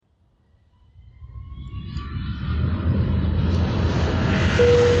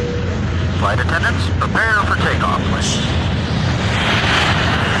attendants, prepare for takeoff, please.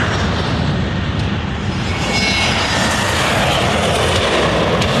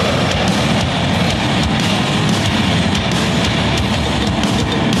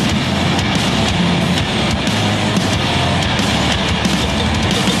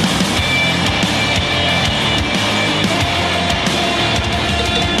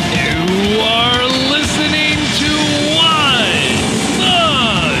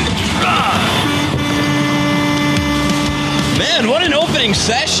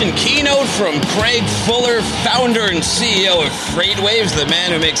 Session keynote from Craig Fuller, founder and CEO of FreightWaves, the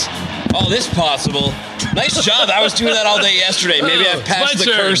man who makes all this possible. Nice job. I was doing that all day yesterday. Maybe I've passed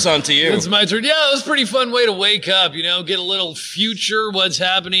the curse on to you. It's my turn. Yeah, it was a pretty fun way to wake up, get a little future, what's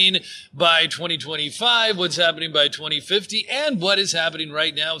happening by 2025, what's happening by 2050, and what is happening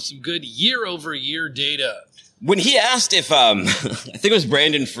right now with some good year-over-year data. When he asked if, I think it was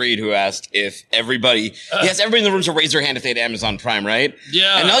Brandon Freed who asked if everybody in the room to raise their hand if they had Amazon Prime, right?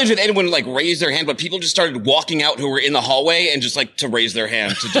 Yeah. And not only did anyone raise their hand, but people just started walking out who were in the hallway and just to raise their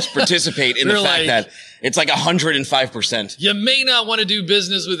hand to just participate in the fact that it's 105%. You may not want to do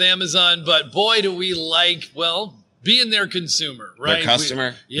business with Amazon, but boy, do we being their consumer, right? Their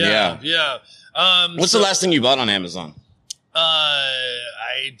customer? Yeah. What's the last thing you bought on Amazon?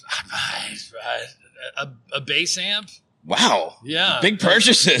 A bass amp. Wow. Yeah. Big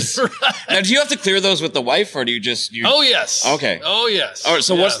purchases. Right. Now, do you have to clear those with the wife, or do you just... Oh, yes. Okay. Oh, yes. All right,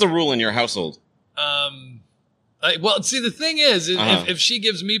 so what's the rule in your household? See, the thing is, if she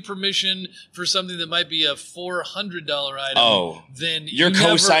gives me permission for something that might be a $400 item, then you're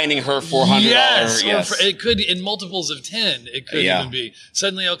co-signing her $400. Yes. It could, in multiples of 10, it could even be.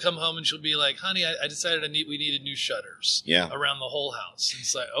 Suddenly I'll come home and she'll be like, honey, I decided we needed new shutters around the whole house. And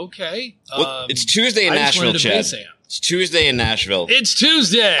it's like, okay. Well, it's Tuesday in Nashville, Chad. It's Tuesday in Nashville. It's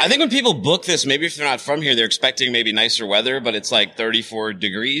Tuesday. I think when people book this, maybe if they're not from here, they're expecting maybe nicer weather, but it's 34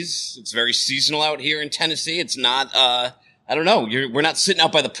 degrees. It's very seasonal out here in Tennessee. It's not, I don't know. We're not sitting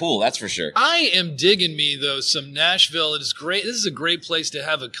out by the pool, that's for sure. I am digging me, though, some Nashville. It is great. This is a great place to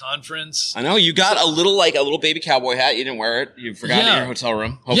have a conference. I know. You got a little baby cowboy hat. You didn't wear it. You forgot it in your hotel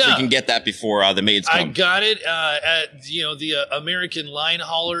room. Hopefully you can get that before the maids come. I got it at, the American Line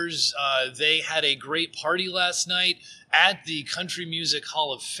Haulers. They had a great party last night at the Country Music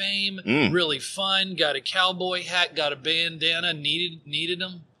Hall of Fame. Really fun. Got a cowboy hat, got a bandana, needed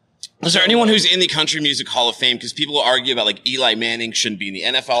them. Is there anyone who's in the Country Music Hall of Fame? Because people argue about Eli Manning shouldn't be in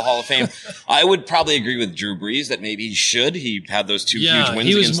the NFL Hall of Fame. I would probably agree with Drew Brees that maybe he should. He had those two huge wins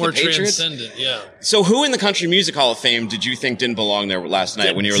against the Patriots. He was more transcendent, yeah. So who in the Country Music Hall of Fame did you think didn't belong there last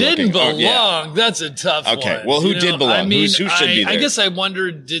night when you were looking? Didn't belong? That's a tough one. Okay, well, who did belong? Who should be there? I guess I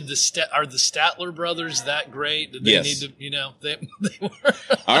wondered, are the Statler brothers that great? Did they need to, they were.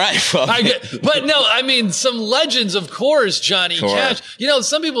 All right. Well. But no, some legends, of course, Johnny Cash.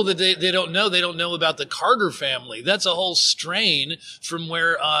 Some people that they don't know about the Carter family. That's a whole strain from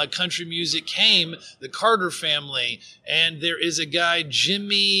where country music came, the Carter family. And there is a guy,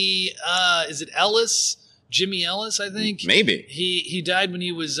 Jimmy, is it Ellis? Jimmy Ellis, I think. Maybe. He died when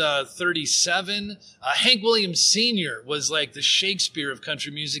he was 37. Hank Williams Sr. was the Shakespeare of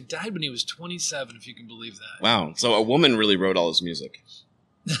country music, died when he was 27, if you can believe that. Wow. So a woman really wrote all his music.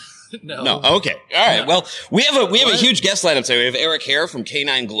 No. Okay. All right. No. Well, we have a huge guest lineup today. We have Eric Hare from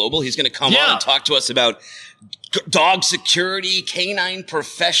K9 Global. He's going to come on and talk to us about dog security, K9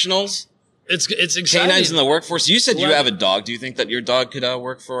 professionals. It's exciting. K9s in the workforce. You said you have a dog. Do you think that your dog could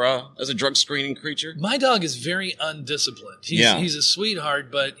work for as a drug screening creature? My dog is very undisciplined. He's a sweetheart,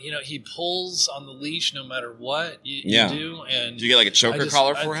 but he pulls on the leash no matter what you do. And do you get a choker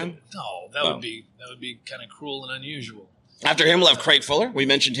collar for him? No, that would be kind of cruel and unusual. After him, we'll have Craig Fuller. We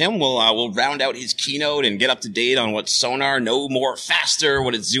mentioned him. We'll round out his keynote and get up to date on what Sonar, Know More Faster,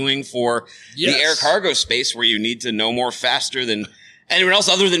 what it's doing for the air cargo space, where you need to know more faster than anyone else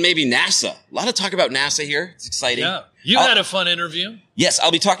other than maybe NASA. A lot of talk about NASA here. It's exciting. Yeah. You had a fun interview. Yes,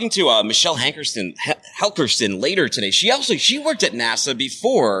 I'll be talking to Michelle Helkerson later today. She worked at NASA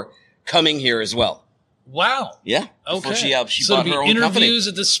before coming here as well. Wow. Yeah. Okay. She so bought her own company. Interviews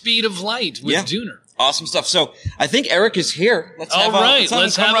at the speed of light with Dooner. Awesome stuff. So I think Eric is here. Let's have him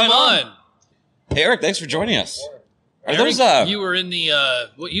on. Hey, Eric, thanks for joining us. Eric, you were in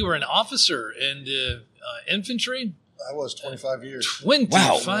you were an officer in the infantry? I was 25 years.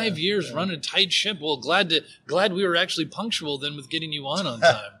 25 years running a tight ship. Well, glad we were actually punctual then with getting you on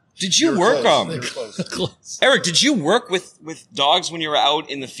time. Did you work close. Eric, did you work with dogs when you were out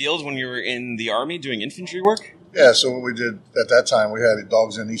in the field when you were in the Army doing infantry work? Yeah, so what we did at that time, we had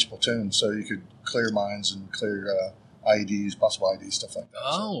dogs in each platoon, so you could clear mines and clear IEDs, possible IEDs, stuff like that.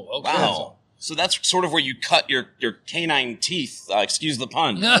 Oh, okay. Wow. So that's sort of where you cut your canine teeth. Excuse the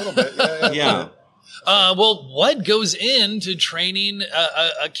pun. A little bit, Yeah. Well, what goes into training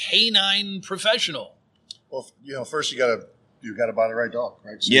a canine professional? Well, first you gotta buy the right dog,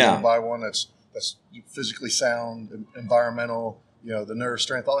 right? So Yeah. you gotta buy one that's physically sound, environmental, the nerve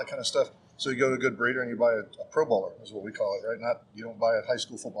strength, all that kind of stuff. So you go to a good breeder and you buy a pro bowler, is what we call it, right? You don't buy a high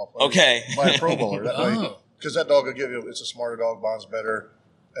school football player. Okay. You buy a pro bowler that way, Oh. because that dog will it's a smarter dog, bonds better,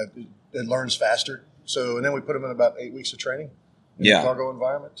 it learns faster. So, and then we put them in about 8 weeks of training in Yeah. the cargo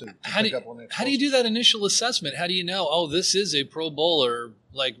environment to How pick up on the do you do that initial assessment? How do you know, oh, this is a pro bowler,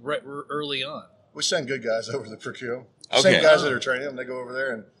 like early on? We send good guys over to procure. Okay. Same guys that are training them, they go over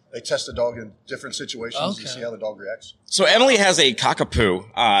there and they test the dog in different situations Okay. and see how the dog reacts. So Emily has a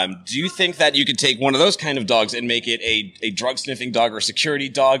cockapoo. Do you think that you could take one of those kind of dogs and make it a drug sniffing dog or a security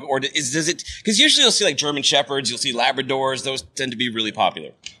dog, or does it? Because usually you'll see like German Shepherds, you'll see Labradors. Those tend to be really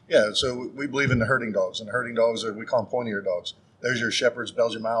popular. Yeah, so we believe in the herding dogs, and the herding dogs we call them pointy ear dogs. There's your Shepherds,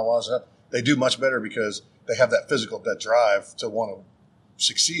 Belgian Malinois. They do much better because they have that that drive to want to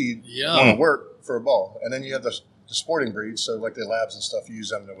succeed, Yeah. want to work for a ball. And then you have the sporting breeds, so like the labs and stuff, you use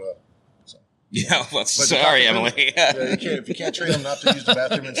them to. Yeah. Well, But the sorry, cockapoo, Emily. Yeah, if you can't train them not to use the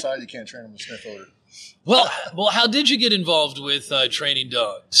bathroom inside, you can't train them to sniff odor. Well, how did you get involved with training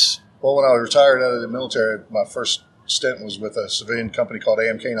dogs? Well, when I was retired out of the military, my first stint was with a civilian company called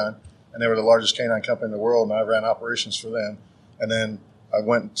K9, and they were the largest canine company in the world, and I ran operations for them. And then I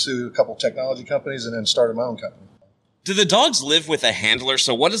went to a couple technology companies and then started my own company. Do the dogs live with a handler?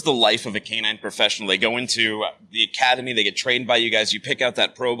 So what is the life of a canine professional? They go into the academy, they get trained by you guys, you pick out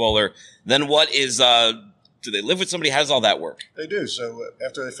that pro bowler. Then what is, do they live with somebody? How does all that work? They do. So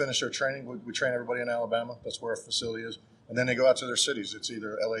after they finish their training, we train everybody in Alabama. That's where our facility is. And then they go out to their cities. It's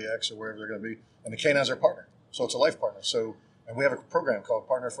either LAX or wherever they're going to be. And the K9s are partner. So it's a life partner. So, and we have a program called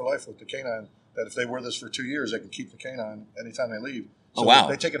Partner for Life with the K9 that if they wear this for 2 years, they can keep the K9 anytime they leave. So Oh, wow.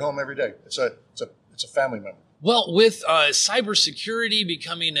 they take it home every day. It's a family member. Well, with cybersecurity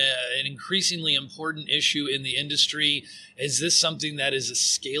becoming an increasingly important issue in the industry, is this something that is a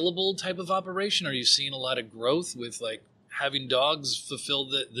scalable type of operation? Are you seeing a lot of growth with like having dogs fulfill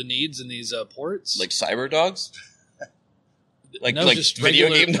the needs in these ports? Like cyber dogs? Like just video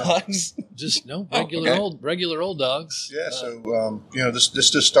regular- game dogs? Just okay. regular old dogs. Yeah, so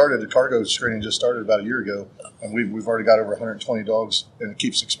this just started. The cargo screening just started about a year ago, and we've already got over 120 dogs, and it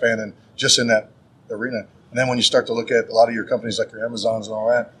keeps expanding just in that arena. And then when you start to look at a lot of your companies like your Amazons and all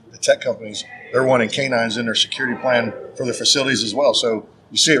that, the tech companies, they're wanting K9s in their security plan for their facilities as well. So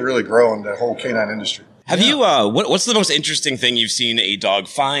you see it really grow in the whole canine industry. Have you, what's the most interesting thing you've seen a dog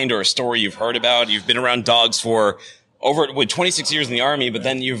find or a story you've heard about? You've been around dogs for over 26 years in the Army, but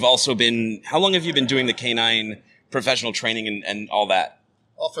then you've also been, how long have you been doing the canine professional training and all that?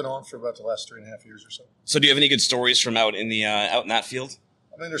 Off and on for about the last 3.5 years or so. So do you have any good stories from out in that field?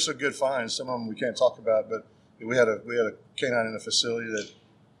 I mean, there's some good finds. Some of them we can't talk about, but we had a canine in a facility that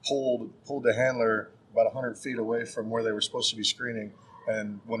pulled the handler about 100 feet away from where they were supposed to be screening.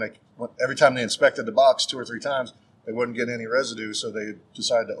 And every time they inspected the box 2 or 3 times, they wouldn't get any residue, so they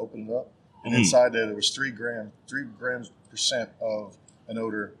decided to open it up. And inside there was 3 grams percent of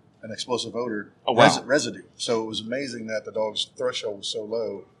an explosive odor, residue. So it was amazing that the dog's threshold was so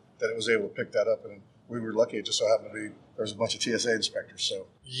low that it was able to pick that up. And we were lucky. It just so happened to be there was a bunch of TSA inspectors. So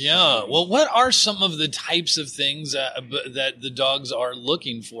yeah. Well, what are some of the types of things that the dogs are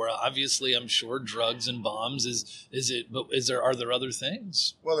looking for? Obviously, I'm sure drugs and bombs. Are there other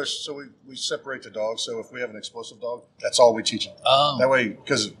things? Well, we separate the dogs. So if we have an explosive dog, that's all we teach them. Oh. That way,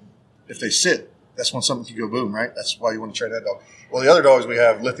 because if they sit, that's when something can go boom, right? That's why you want to train that dog. Well, the other dogs we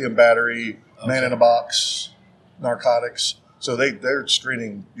have lithium battery, man in a box, narcotics. So they're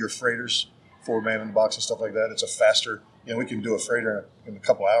screening your freighters for man in the box and stuff like that. It's a faster, we can do a freighter in a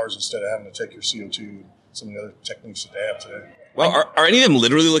couple hours instead of having to take your CO2 and some of the other techniques that they have today. Well, are any of them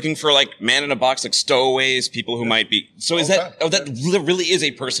literally looking for like man in a box, like stowaways, people who might be? So is that really is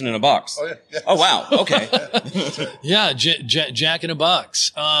a person in a box? Oh yeah. Oh wow. Okay. Yeah, Jack in a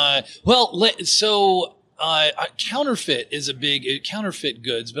box. Counterfeit is a big counterfeit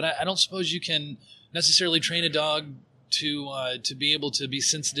goods, but I don't suppose you can necessarily train a dog to be able to be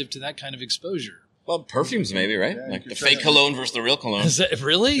sensitive to that kind of exposure. Well, perfumes maybe, right? Yeah, like the fake cologne versus the real cologne. Is that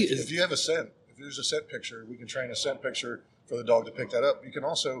really? If you have a scent, if there's a scent picture, we can train a scent picture for the dog to pick that up. You can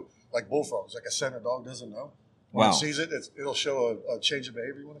also, like bullfrogs, like a scent a dog doesn't know. When it sees it, it'll show a change of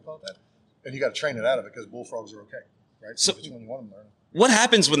behavior, you want to call it that. And you got to train it out of it because bullfrogs are okay, right? So it's when you want them to learn. What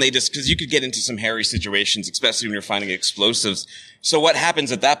happens when because you could get into some hairy situations, especially when you're finding explosives. So what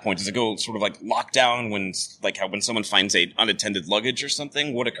happens at that point? Does it go sort of like lockdown when someone finds a unattended luggage or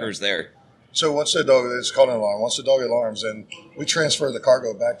something? What occurs there? So once the dog, it's called an alarm. Once the dog alarms, then we transfer the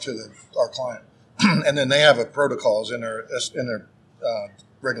cargo back to our client, and then they have a protocols in their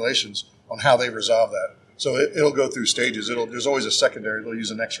regulations on how they resolve that. So it'll go through stages. There's always a secondary. They'll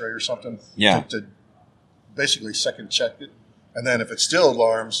use an X-ray or something to basically second check it, and then if it still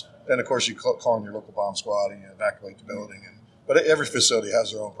alarms, then of course you call in your local bomb squad and you evacuate the building. But every facility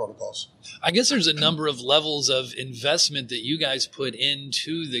has their own protocols. I guess there's a number of levels of investment that you guys put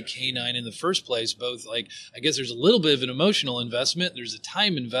into the K9 in the first place. Both, like, I guess there's a little bit of an emotional investment. There's a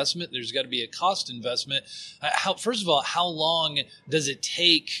time investment. There's got to be a cost investment. First of all, how long does it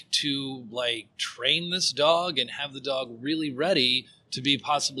take to, like, train this dog and have the dog really ready to be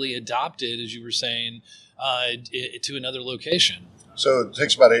possibly adopted, as you were saying, to another location? So it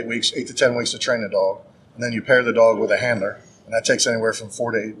takes about 8 to 10 weeks to train a dog. And then you pair the dog with a handler. And that takes anywhere from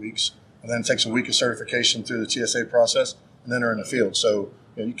 4 to 8 weeks. And then it takes a week of certification through the TSA process, and then they're in the field. So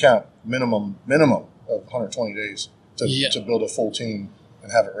you count minimum of 120 days to build a full team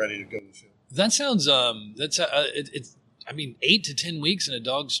and have it ready to go to the field. That sounds it's 8 to 10 weeks and a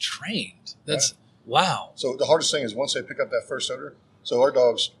dog's trained. That's wow. So the hardest thing is once they pick up that first odor. So our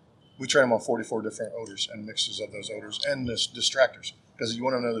dogs, we train them on 44 different odors and mixes of those odors and the distractors, because you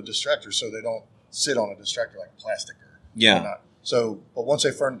want to know the distractors so they don't sit on a distractor like plastic or whatnot. So, but once they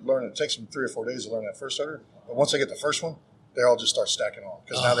learn, it takes them 3 or 4 days to learn that first odor. But once they get the first one, they all just start stacking on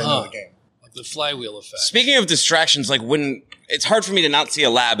because now they know the game. Like the flywheel effect. Speaking of distractions, like when it's hard for me to not see a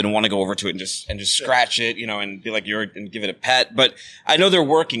lab and want to go over to it and just scratch it, and be like and give it a pet. But I know they're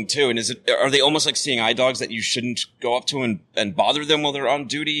working too. And are they almost like seeing eye dogs that you shouldn't go up to and bother them while they're on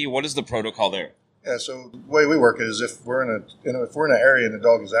duty? What is the protocol there? Yeah. So the way we work it is if we're in an area and the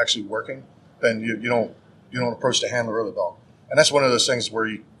dog is actually working, then you don't approach the handler or the dog. And that's one of those things where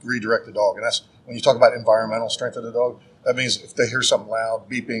you redirect the dog. And that's when you talk about environmental strength of the dog, that means if they hear something loud,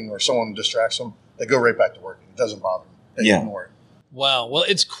 beeping, or someone distracts them, they go right back to working. It doesn't bother them. They ignore it. Wow. Well,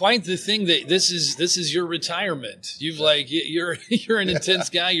 it's quite the thing that this is your retirement. You're an intense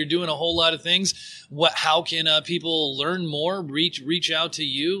guy. You're doing a whole lot of things. How can people learn more, reach out to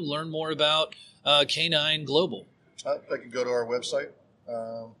you, learn more about K9 Global? They can go to our website,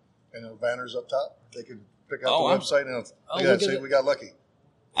 and the banner's up top. They can pick out the website and we got lucky.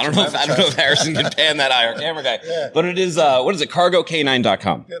 I don't know if Harrison can pan that eye, our camera guy. Yeah. But it is what is it?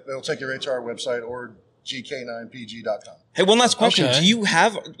 CargoK9.com. Yep, it'll take you right to our website or gk9pg.com. Hey, one last question. Okay. Do you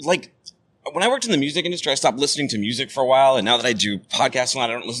have when I worked in the music industry, I stopped listening to music for a while, and now that I do podcasts a lot,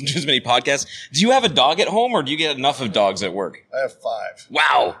 I don't listen to as many podcasts. Do you have a dog at home, or do you get enough of dogs at work? I have 5.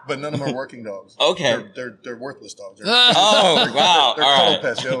 Wow. But none of them are working dogs. Okay. They're worthless dogs. Wow. They're cuddle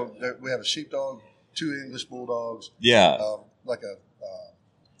pets. We have a sheepdog, 2 English bulldogs. Yeah. Like a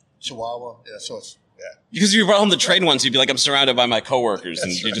Chihuahua. Yeah, so it's, Because if you brought home the trained ones, you'd be like, I'm surrounded by my coworkers,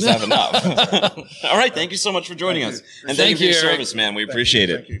 and you just have enough. All right. Thank you so much for joining us. And thank you for your service, man. We appreciate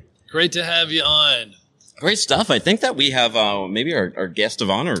it. Thank you. Great to have you on. Great stuff. I think that we have maybe our guest of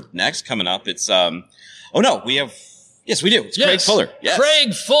honor next coming up. It's we do. It's Craig Fuller. Yes.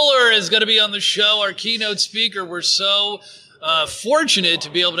 Craig Fuller is going to be on the show, our keynote speaker. We're so fortunate to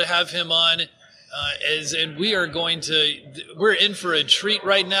be able to have him on. And we're in for a treat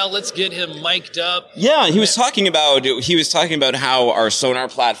right now. Let's get him mic'd up. Yeah, he was talking about how our sonar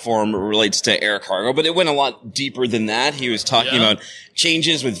platform relates to air cargo, but it went a lot deeper than that. He was talking about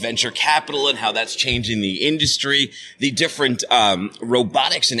changes with venture capital and how that's changing the industry, the different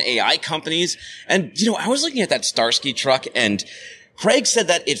robotics and AI companies. And I was looking at that Starsky truck, and Craig said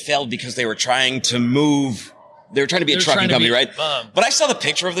that it failed because they were trying to move. They were trying to be a trucking company, right? But I saw the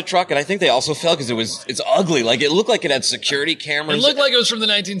picture of the truck, and I think they also failed because it's ugly. Like, it looked like it had security cameras. It looked like it was from the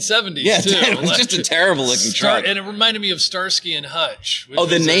 1970s, yeah, too. It was just a terrible-looking truck. And it reminded me of Starsky and Hutch.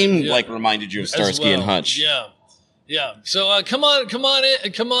 The name reminded you of Starsky and Hutch. Yeah, yeah. So come on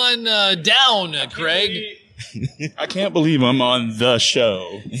down, Craig. I can't believe I'm on the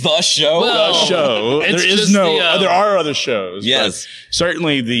show. The show? Well, the show. There are other shows. Yes.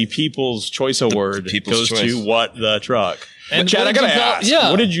 Certainly the People's Choice Award goes to What the Truck. And Chad, I got to ask,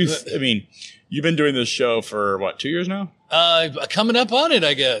 what did you, you've been doing this show for 2 years now? Coming up on it,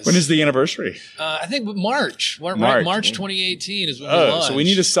 I guess. When is the anniversary? I think March 2018 is when we launched. So we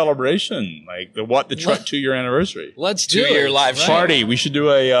need a celebration, like the What the Truck 2-year anniversary. Let's do 2-year live party. We should do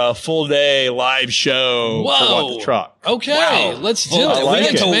a full day live show for What the Truck. Okay, let's do it.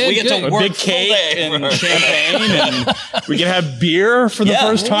 We get to work a big cake and champagne, and we can have beer for the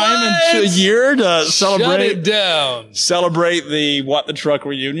first time in a year to celebrate. Shut it down. Celebrate the What the Truck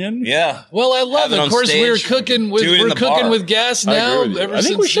reunion. Yeah. Well, I love it. Of course, we're cooking trucking with gas now. I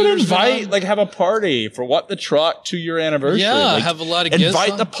think we should have a party for What the Truck 2-year anniversary. Yeah, have a lot of guests.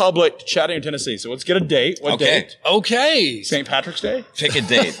 Invite the public to Chattanooga, Tennessee. So let's get a date. What date? Okay. St. Patrick's Day? Pick a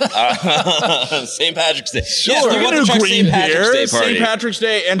date. St. Patrick's Day. Sure. Yes, we're going to do Green Beer, St. Patrick's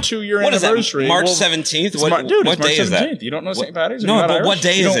Day, and 2-year anniversary. March 17th? What day is that? You don't know St. Patrick's? No, but what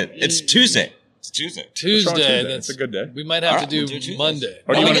day is it? It's Tuesday. It's Tuesday. That's a good day. We might have to do Monday.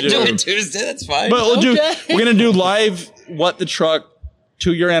 Or do you want to do it Tuesday? That's fine. But we're going to do live What the Truck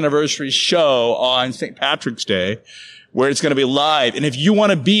 2-year anniversary show on St. Patrick's Day, where it's going to be live. And if you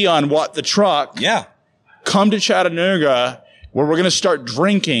want to be on What the Truck, come to Chattanooga, where we're going to start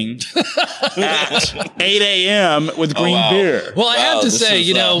drinking at 8 a.m. with green beer. Well, I have to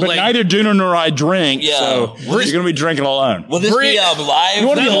say, but neither Duna nor I drink, so you're going to be drinking alone. Will this be live? You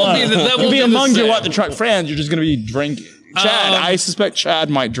want to be alone. You'll be among your What the Truck friends. You're just going to be drinking. Chad, I suspect Chad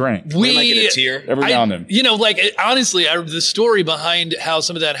might drink. We might get a tear every now and then. Honestly, the story behind how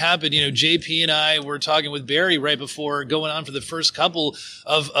some of that happened, JP and I were talking with Barry right before going on for the first couple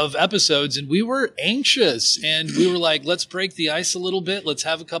of episodes, and we were anxious, and we were like, let's break the ice a little bit. Let's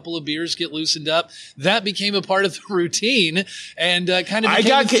have a couple of beers, get loosened up. That became a part of the routine, and kind of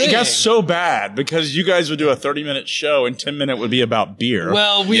became a thing. It got so bad because you guys would do a 30-minute show, and 10-minute would be about beer.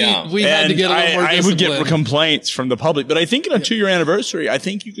 Well, we had to get a little more discipline. I would get complaints from the public, but I think in a 2-year anniversary, I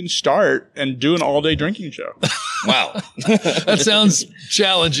think you can start and do an all-day drinking show. Wow. That sounds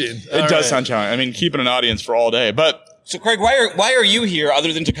challenging. It does sound challenging. I mean, keeping an audience for all day. But so, Craig, why are you here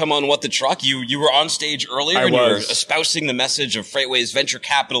other than to come on What the Truck? You were on stage earlier and you were espousing the message of Freightways venture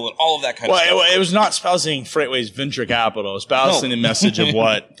capital and all of that kind of stuff. Well, it was not espousing Freightways venture capital. Espousing the message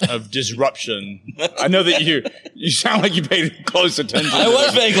of disruption. I know that you sound like you paid close attention. I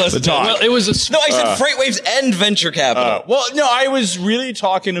was paying close attention. Well, it was I said Freightways and venture capital. I was really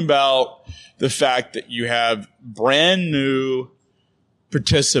talking about the fact that you have brand new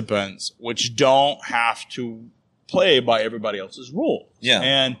participants which don't have to play by everybody else's rules. Yeah.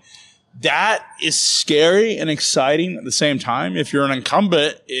 And that is scary and exciting at the same time. If you're an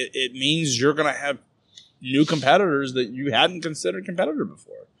incumbent, it means you're going to have new competitors that you hadn't considered competitor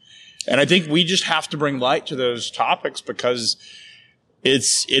before. And I think we just have to bring light to those topics because it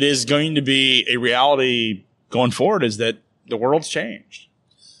is going to be a reality going forward is that the world's changed.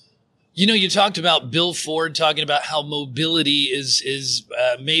 You talked about Bill Ford talking about how mobility is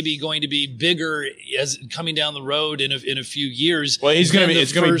maybe going to be bigger as coming down the road in a few years. Well, it's going to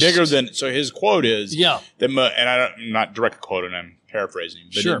be bigger than. So his quote is, and I'm not direct quoting, I'm paraphrasing,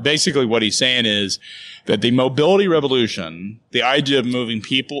 but basically what he's saying is that the mobility revolution, the idea of moving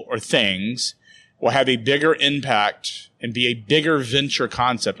people or things, will have a bigger impact and be a bigger venture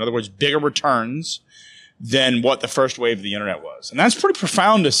concept. In other words, bigger returns than what the first wave of the internet was. And that's pretty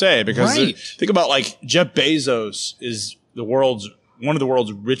profound to say because think about like Jeff Bezos is one of the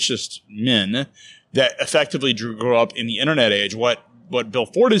world's richest men that effectively grew up in the internet age. What Bill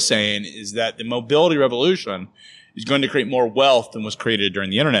Ford is saying is that the mobility revolution is going to create more wealth than was created during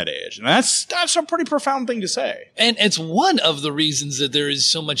the internet age. And that's a pretty profound thing to say. And it's one of the reasons that there is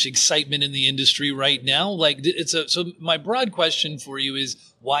so much excitement in the industry right now. So my broad question for you is,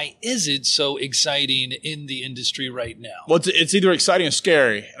 why is it so exciting in the industry right now? Well, it's either exciting or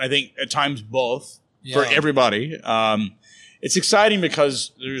scary. And I think at times both for everybody. It's exciting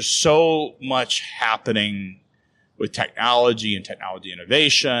because there's so much happening with technology and technology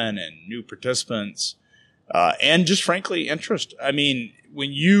innovation and new participants. And just frankly, interest. I mean,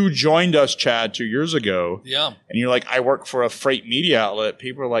 when you joined us, Chad, 2 years ago, and you're like, I work for a freight media outlet,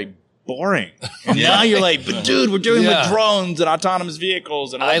 people are like, boring. And now you're like, but dude, we're doing with drones and autonomous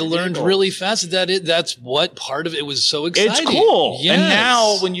vehicles. And I learned really fast that's what part of it was so exciting. It's cool. Yes. And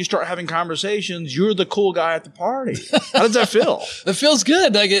now when you start having conversations, you're the cool guy at the party. How does that feel? It feels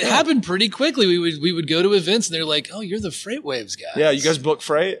good. Like it happened pretty quickly. We would go to events and they're like, oh, you're the Freightways guy. Yeah, you guys book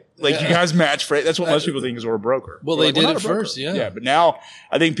freight? Like you guys match freight? That's what most people think is we're a broker. Well, they did it first, Yeah, but now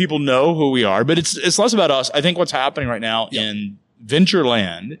I think people know who we are. But it's less about us. I think what's happening right now in venture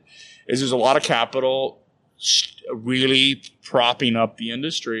land is there's a lot of capital really propping up the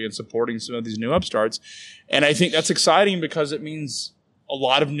industry and supporting some of these new upstarts. And I think that's exciting because it means a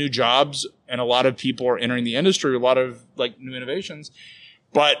lot of new jobs and a lot of people are entering the industry, a lot of like new innovations.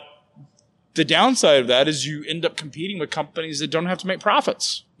 But the downside of that is you end up competing with companies that don't have to make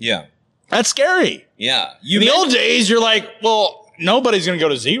profits. Yeah. That's scary. Yeah. In the old days, you're like, well, nobody's going to go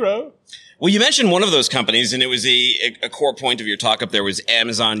to zero. Well, you mentioned one of those companies, and it was a core point of your talk up there was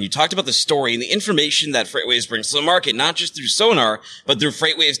Amazon. You talked about the story and the information that Freightways brings to the market, not just through Sonar, but through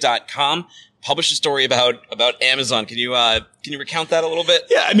Freightways.com. published a story about Amazon. Can you recount that a little bit?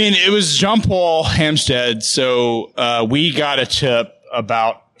 Yeah, I mean, it was Jean-Paul Hampstead. So we got a tip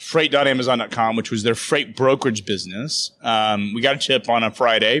about freight.amazon.com, which was their freight brokerage business. We got a tip on a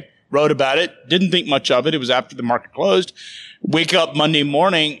Friday, wrote about it, didn't think much of it. It was after the market closed. Wake up Monday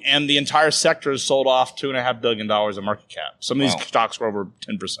morning, and the entire sector has sold off $2.5 billion of market cap. Some of these stocks were over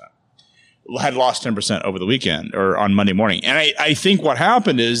 10%. Had lost 10% over the weekend or on Monday morning. And I think what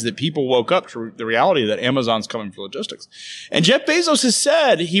happened is that people woke up to the reality that Amazon's coming for logistics. And Jeff Bezos has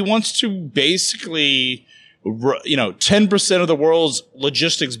said he wants to basically, 10% of the world's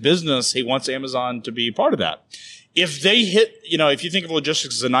logistics business, he wants Amazon to be part of that. If they hit, if you think of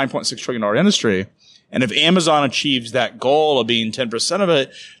logistics as a $9.6 trillion industry, and if Amazon achieves that goal of being 10% of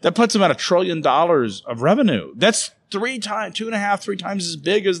it, that puts them at $1 trillion of revenue. That's 2.5, 3 times as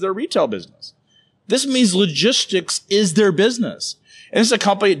big as their retail business. This means logistics is their business. And it's a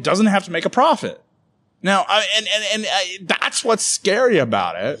company that doesn't have to make a profit. Now, that's what's scary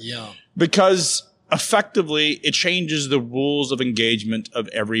about it. Yeah. Because effectively it changes the rules of engagement of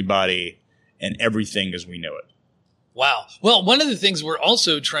everybody and everything as we know it. Wow. Well, one of the things we're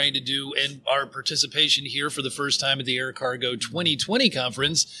also trying to do in our participation here for the first time at the Air Cargo 2020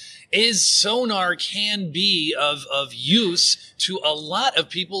 conference is sonar can be of use to a lot of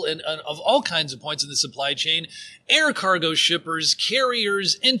people and of all kinds of points in the supply chain. Air cargo shippers,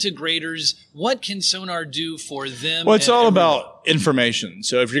 carriers, integrators. What can sonar do for them? Well, it's all about information.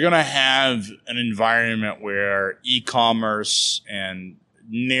 So if you're going to have an environment where e-commerce and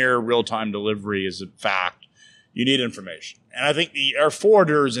near real-time delivery is a fact, you need information. And I think the air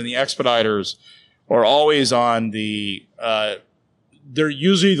forwarders and the expediters are always on the they're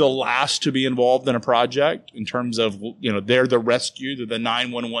usually the last to be involved in a project in terms of, they're the rescue, they're the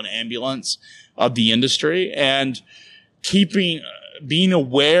 911 ambulance of the industry. And being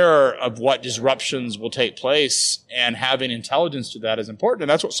aware of what disruptions will take place and having intelligence to that is important. And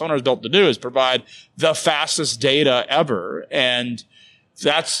that's what Sonar is built to do, is provide the fastest data ever. And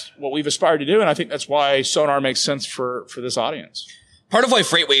that's what we've aspired to do. And I think that's why Sonar makes sense for this audience. Part of why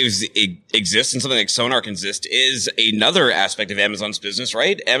FreightWaves exists and something like Sonar can exist is another aspect of Amazon's business,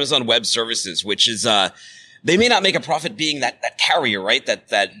 right? Amazon Web Services, which is, they may not make a profit being that carrier, right?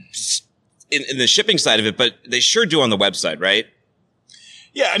 That in the shipping side of it, but they sure do on the website, right?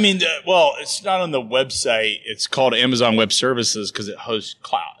 Yeah, I mean, it's not on the website. It's called Amazon Web Services because it hosts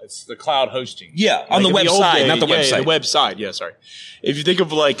cloud. It's the cloud hosting. Yeah, on the website, not the website. Yeah, the website. Yeah, sorry. If you think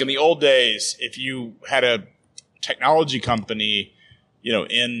of in the old days, if you had a technology company,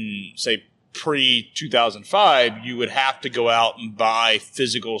 in say pre-2005, you would have to go out and buy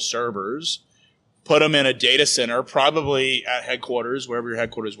physical servers, put them in a data center, probably at headquarters, wherever your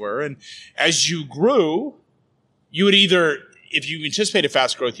headquarters were. And as you grew, you would either, if you anticipated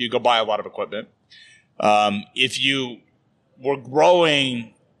fast growth, you go buy a lot of equipment. If you were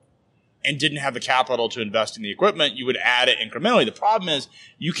growing and didn't have the capital to invest in the equipment, you would add it incrementally. The problem is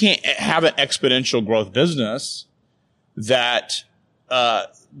you can't have an exponential growth business that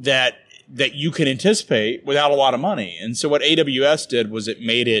you can anticipate without a lot of money. And so what AWS did was it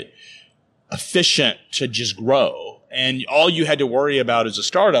made it efficient to just grow. And all you had to worry about as a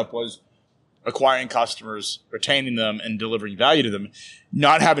startup was acquiring customers, retaining them, and delivering value to them,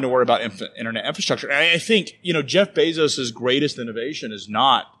 not having to worry about internet infrastructure. And I think, Jeff Bezos' greatest innovation is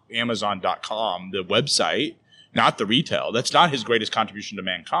not Amazon.com, the website, not the retail. That's not his greatest contribution to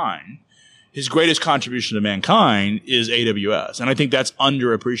mankind. His greatest contribution to mankind is AWS. And I think that's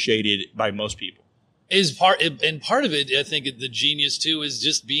underappreciated by most people. Part of it, I think the genius too, is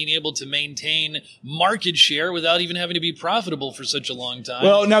just being able to maintain market share without even having to be profitable for such a long time.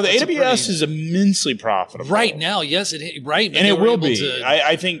 Well, now the AWS is immensely profitable. Right now, yes, and it will be.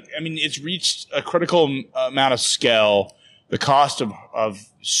 I think, it's reached a critical amount of scale. The cost of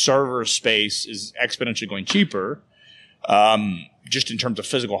server space is exponentially going cheaper. Just in terms of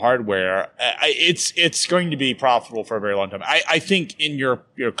physical hardware, it's going to be profitable for a very long time. I think in your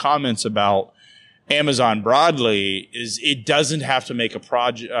comments about Amazon broadly is it doesn't have to make a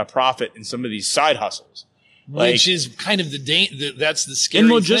profit in some of these side hustles. Which is kind of that's the scary thing.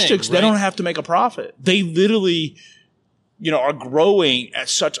 In logistics, thing, right? They don't have to make a profit. They literally, are growing at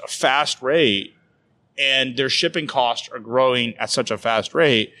such a fast rate, and their shipping costs are growing at such a fast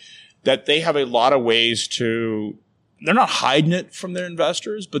rate that they have a lot of ways to, they're not hiding it from their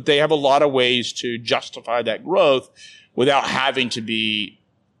investors, but they have a lot of ways to justify that growth without having to be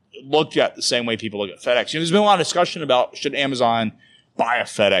looked at the same way people look at FedEx. There's been a lot of discussion about should Amazon buy a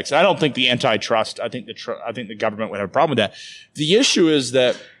FedEx. And I don't think the antitrust, I think the government would have a problem with that. The issue is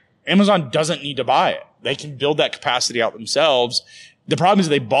that Amazon doesn't need to buy it. They can build that capacity out themselves. the problem is if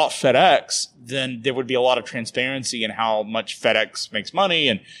they bought FedEx, then there would be a lot of transparency in how much FedEx makes money,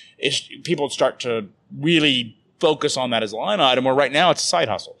 and people would start to really focus on that as a line item, where right now it's a side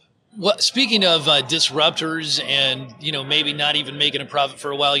hustle. Well, speaking of disruptors and, maybe not even making a profit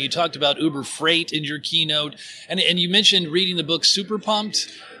for a while, you talked about Uber Freight in your keynote, and you mentioned reading the book Super Pumped.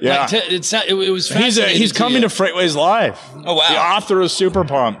 Yeah. It was fascinating. He's coming to Freightways Live. Oh, wow. The author of Super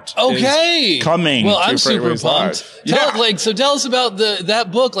Pumped. Okay. Is coming well, to I'm super Freightways pumped. Live. Tell us about that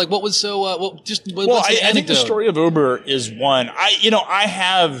book. Like, what was so, what's the anecdote? I think the story of Uber is one.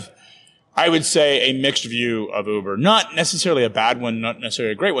 I would say a mixed view of Uber, not necessarily a bad one, not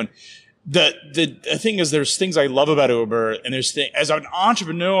necessarily a great one. The thing is, there's things I love about Uber, and as an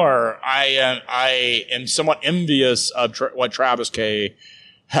entrepreneur, I am somewhat envious of what Travis K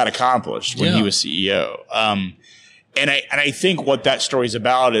had accomplished when he was CEO. And I think what that story is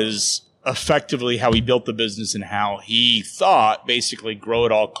about is effectively how he built the business and how he thought basically grow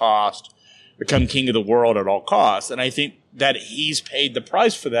at all cost, become king of the world at all costs. And I think that he's paid the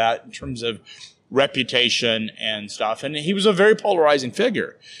price for that in terms of reputation and stuff. And he was a very polarizing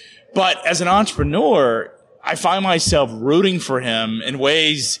figure. But as an entrepreneur, I find myself rooting for him in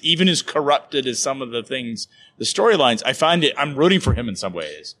ways even as corrupted as some of the things, the storylines. I'm rooting for him in some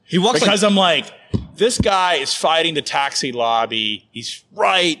ways. I'm like, this guy is fighting the taxi lobby. He's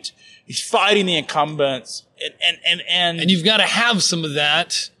right. He's fighting the incumbents. And you've got to have some of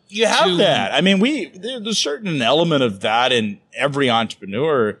that. You have that. I mean, there's a certain element of that in every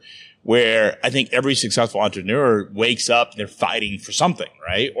entrepreneur, where I think every successful entrepreneur wakes up and they're fighting for something,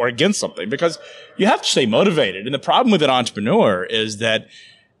 right? Or against something, because you have to stay motivated. And the problem with an entrepreneur is that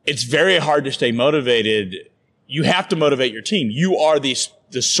it's very hard to stay motivated. You have to motivate your team. You are the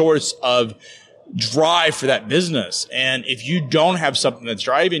source of drive for that business. And if you don't have something that's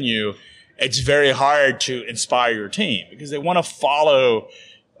driving you, it's very hard to inspire your team because they want to follow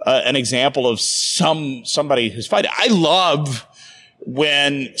an example of somebody who's fighting. I love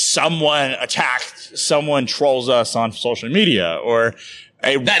when someone trolls us on social media, or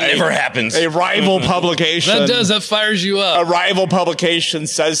never happens. A rival publication. That fires you up. A rival publication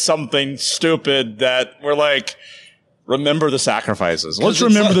says something stupid that we're like, remember the sacrifices. Let's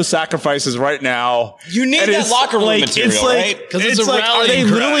remember the sacrifices right now. You need that locker room material, right? Because it's a are they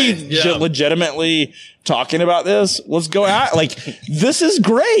really legitimately talking about this? Let's go out. Like, this is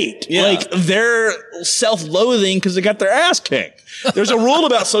great. Yeah. Like, they're self-loathing because they got their ass kicked. There's a rule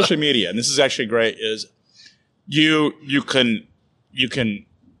about social media, and this is actually great, is you can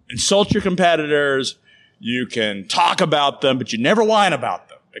insult your competitors, you can talk about them, but you never whine about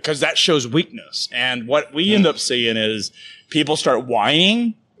them, because that shows weakness. And what we end up seeing is people start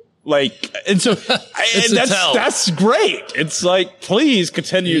whining. And so that's great. It's like, please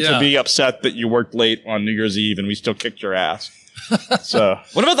continue to be upset that you worked late on New Year's Eve and we still kicked your ass. So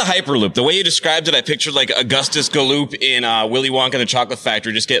what about the Hyperloop? The way you described it, I pictured like Augustus Gloop in Willy Wonka and the Chocolate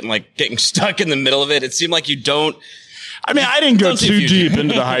Factory, just getting stuck in the middle of it. It seemed like you don't. I mean, I didn't go too deep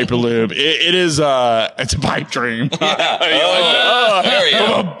into the Hyperloop. It's a pipe dream. Yeah. There we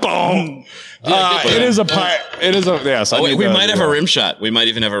go. Boom. It is a pipe. It is a, yes. We might have a rim shot. We might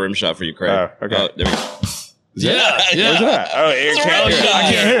even have a rim shot for you, Craig. Oh, okay. There we go. Yeah. Where's that? Oh,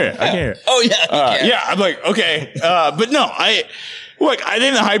 I can't hear it. I can't hear it. Oh, yeah. Yeah. I'm like, okay. But no, I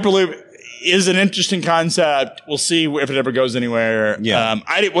think the Hyperloop is an interesting concept. We'll see if it ever goes anywhere. Yeah.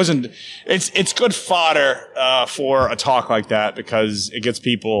 It's good fodder, for a talk like that, because it gets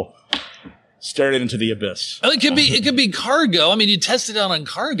people staring into the abyss. It could be cargo. I mean, you tested it out on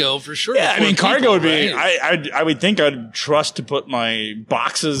cargo for sure. Yeah. I mean, cargo would be, right? I would think I'd trust to put my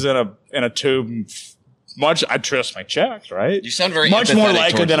boxes in a tube. I trust my checks, right? You sound very much more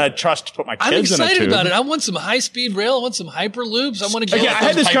likely than I trust to put my kids in a tube. I'm excited about it. I want some high-speed rail. I want some Hyperloops. I want to go. Yeah, I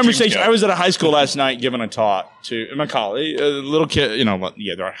had this conversation. I was at a high school last night giving a talk to my colleague, a little kid.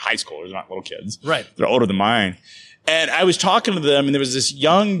 They're high schoolers, not little kids. Right. They're older than mine. And I was talking to them, and there was this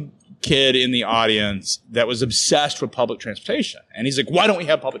young kid in the audience that was obsessed with public transportation. And he's like, "Why don't we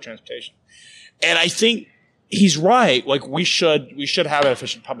have public transportation?" And I think he's right. Like, we should have an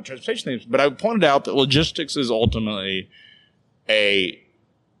efficient public transportation. But I pointed out that logistics is ultimately a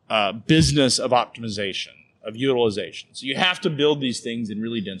business of optimization, of utilization. So you have to build these things in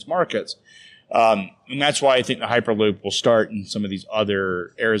really dense markets. And that's why I think the Hyperloop will start in some of these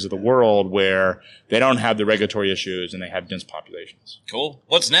other areas of the world where they don't have the regulatory issues and they have dense populations. Cool.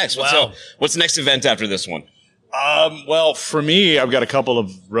 What's next? Wow. What's the next event after this one? Well, for me, I've got a couple of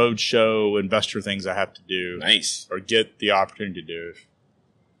roadshow investor things I have to do. Nice. Or get the opportunity to do.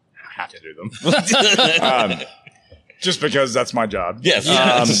 I have to do them. Just because that's my job. Yes.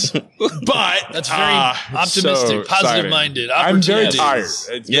 But that's very optimistic, positive-minded. I'm very tired.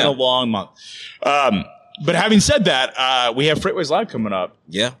 It's been a long month. But having said that, we have Freightways Live coming up.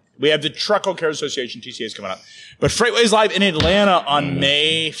 Yeah. We have the Truckle Care Association, TCAs, coming up. But Freightways Live in Atlanta on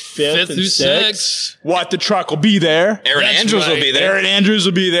May 5th and 6th. What the Truck will be there. Aaron Andrews will be there. Aaron Andrews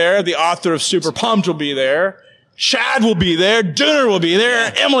will be there. The author of Super Pumped will be there. Chad will be there. Dooner will be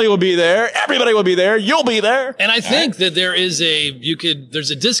there. Emily will be there. Everybody will be there. You'll be there. And I think that there's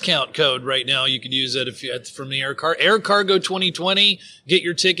a discount code right now you could use it from the Air Cargo 2020. Get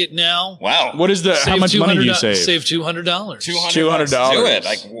your ticket now. Wow. What is how much money do you save? Save $200. $200. Do it.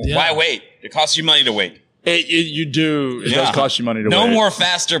 Like, why wait? It costs you money to wait. It does cost you money to wait. No more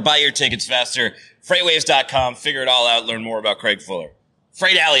faster. Buy your tickets faster. Freightways.com. Figure it all out. Learn more about Craig Fuller.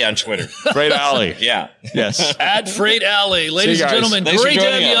 Freight Alley on Twitter. Freight Alley. Yeah. Yes. At Freight Alley. Ladies and gentlemen, great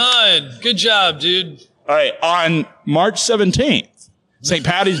to have you on. Good job, dude. All right. On March 17th, St.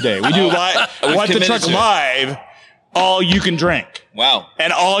 Patty's Day, we do What the Truck Live, all you can drink. Wow.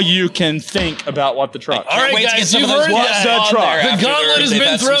 And all you can think about What the Truck. All right, guys, you've heard that. The Truck. The gauntlet has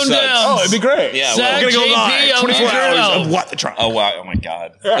been thrown down. Oh, it'd be great. Yeah. Zach, we're going to go JP, live 24 hours of What the Truck. Oh, wow. Oh, my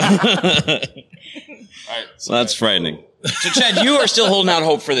God. All right. So that's frightening. So, Chad, you are still holding out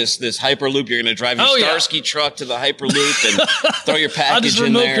hope for this Hyperloop. You're going to drive your Starsky truck to the Hyperloop and throw your package in there. I'll just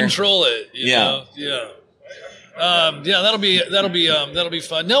remote control it. You know? That'll be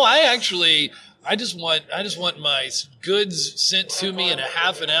fun. No, I just want my goods sent to me in a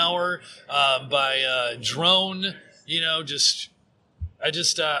half an hour by drone. You know,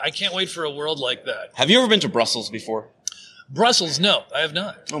 I can't wait for a world like that. Have you ever been to Brussels before? Brussels? No, I have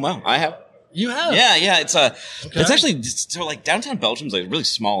not. Oh wow, I have. You have? Yeah. It's actually so like downtown Belgium's like a really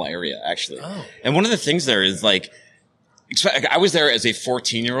small area actually. Oh. And one of the things there is like, I was there as a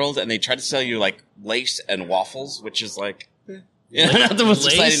 14-year-old and they tried to sell you like lace and waffles, which is like, not the most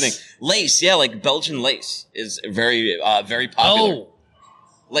exciting thing. Lace, yeah, like Belgian lace is very popular. Oh.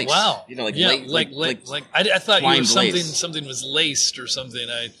 Lace. Wow. You know, like I thought you were something was laced or something.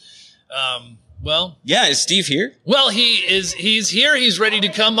 Well, yeah, is Steve here? Well, he's here. He's ready to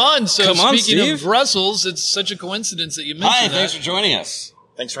come on. So speaking of Brussels, it's such a coincidence that you mentioned that. Thanks for joining us.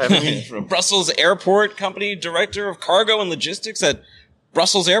 Thanks for having me. From Brussels Airport Company, Director of Cargo and Logistics at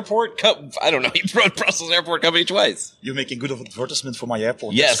Brussels Airport. I don't know. You wrote Brussels Airport Company twice. You're making good advertisement for my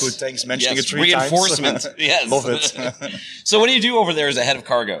airport. Yes. That's good. Thanks. Mentioning it 3 Reinforcement. times. Yes. Love it. So what do you do over there as a head of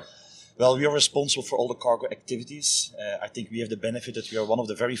cargo? Well, we are responsible for all the cargo activities. I think we have the benefit that we are one of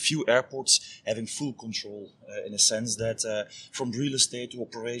the very few airports having full control in a sense that from real estate to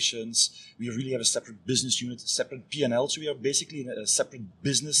operations, we really have a separate business unit, a separate P&L. So we are basically in a separate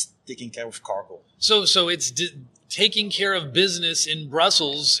business taking care of cargo. So it's taking care of business in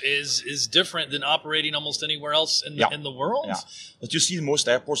Brussels is different than operating almost anywhere else in the world? Yeah. But you see in most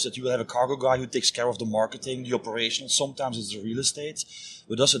airports that you will have a cargo guy who takes care of the marketing, the operational. Sometimes it's the real estate.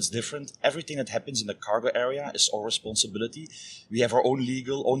 With us, it's different. Everything that happens in the cargo area is our responsibility. We have our own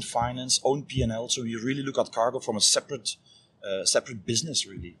legal, own finance, own P&L. So we really look at cargo from a separate business,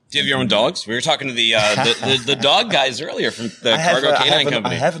 really. Do you have your own dogs? We were talking to the dog guys earlier from the Cargo K9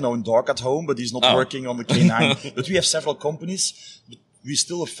 company. I have an own dog at home, but he's not working on the K9. But we have several companies. But we're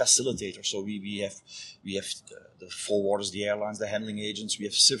still a facilitator. So we have the forwarders, the airlines, the handling agents. We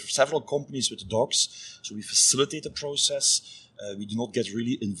have several companies with the dogs. So we facilitate the process. We do not get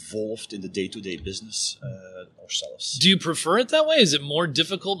really involved in the day-to-day business ourselves. Do you prefer it that way? Is it more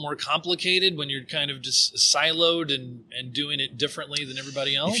difficult, more complicated when you're kind of just siloed and doing it differently than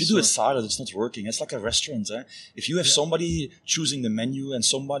everybody else? If you do it siloed, it's not working. It's like a restaurant. If you have somebody choosing the menu and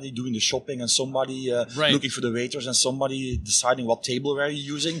somebody doing the shopping and somebody looking for the waiters and somebody deciding what tableware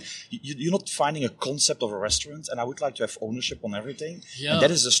you're using, you're not finding a concept of a restaurant. And I would like to have ownership on everything. Yeah. And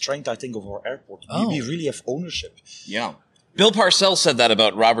that is the strength, I think, of our airport. We really have ownership. Yeah. Bill Parcells said that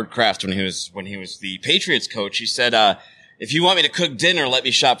about Robert Kraft when he was the Patriots coach. He said, if you want me to cook dinner, let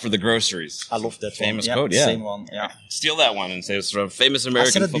me shop for the groceries. I love that famous one. quote. Yeah, same one. Yeah, steal that one and say it's from a famous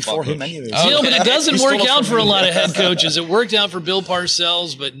American football before coach. Him anyways. But it doesn't work out for a lot of head coaches. It worked out for Bill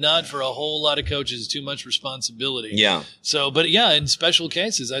Parcells, but not for a whole lot of coaches. Too much responsibility. Yeah. So, but yeah, in special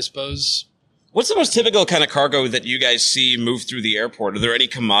cases, I suppose. What's the most typical kind of cargo that you guys see move through the airport? Are there any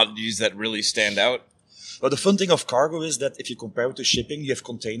commodities that really stand out? Well, the fun thing of cargo is that if you compare it to shipping, you have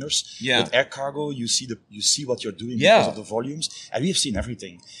containers. Yeah. With air cargo, you see what you're doing because of the volumes, and we have seen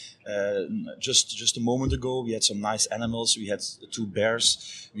everything. Just a moment ago, we had some nice animals. We had 2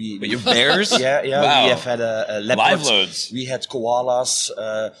 bears. But you have bears? Yeah. Wow. We have had a leopard. Live loads. We had koalas.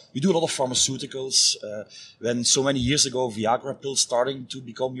 We do a lot of pharmaceuticals. When so many years ago, Viagra pills starting to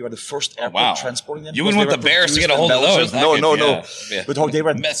become, we were the first airport transporting them. You wouldn't want the bears to get a hold of those. No. Yeah. But how they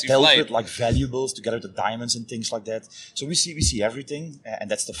were dealt with, like valuables, together with the diamonds and things like that. So we see everything, and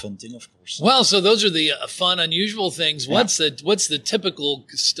that's the fun thing, of course. Well, so those are the fun, unusual things. What's the typical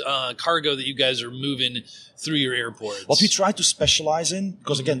cargo that you guys are moving through your airports? What we try to specialize in,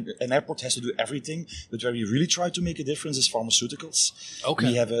 because again, an airport has to do everything, but where we really try to make a difference is pharmaceuticals. Okay.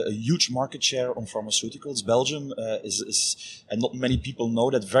 We have a huge market share on pharmaceuticals. Belgium is, and not many people know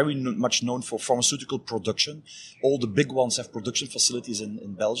that, very much known for pharmaceutical production. All the big ones have production facilities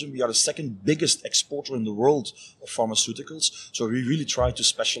in Belgium. We are the second biggest exporter in the world of pharmaceuticals. So we really try to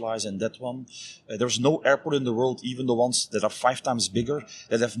specialize in that one. There's no airport in the world, even the ones that are 5 times bigger,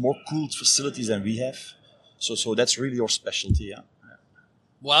 that have more cooled facilities than we have. So that's really our specialty, yeah.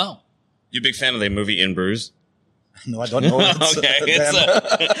 Wow. You a big fan of the movie In Bruges? No, I don't know. Okay,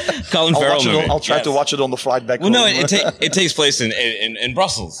 it's a Colin Farrell movie. I'll try to watch it on the flight back home. No, it takes place in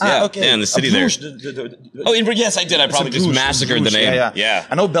Brussels. Okay. Yeah, in the city there. Yes, I did. I probably just massacred the name. Yeah.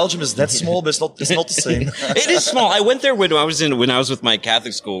 I know Belgium is that small, but it's not the same. It is small. I went there when I was with my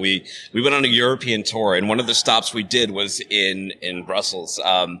Catholic school. We went on a European tour, and one of the stops we did was in Brussels.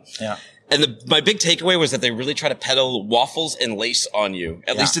 And my big takeaway was that they really try to peddle waffles and lace on you.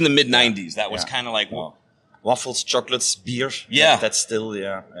 At least in the mid-90s. That was kind of like... Waffles, chocolates, beer. Yeah. That's still,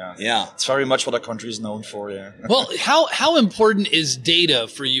 yeah. It's very much what our country is known for, yeah. Well, how important is data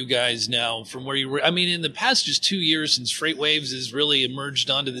for you guys now from where you were? I mean, in the past just 2 years since FreightWaves has really emerged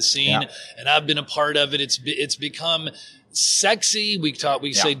onto the scene, and I've been a part of it, it's become sexy. We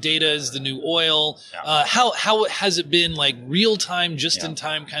say data is the new oil. How has it been like real time, just in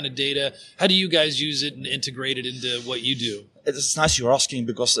time kind of data? How do you guys use it and integrate it into what you do? It's nice you're asking,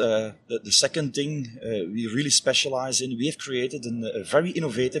 because the second thing we really specialize in, we have created a very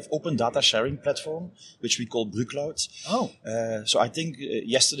innovative open data sharing platform, which we call BruCloud. So I think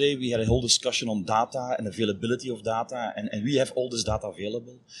yesterday we had a whole discussion on data and availability of data, and we have all this data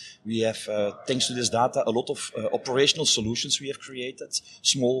available. We have, thanks to this data, a lot of operational solutions we have created,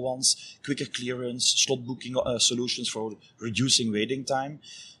 small ones, quicker clearance, slot booking solutions for reducing waiting time.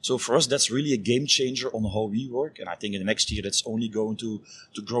 So for us, that's really a game changer on how we work. And I think in the next year, that's only going to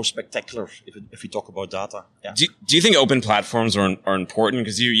grow spectacular if we talk about data. Yeah. Do you think open platforms are important?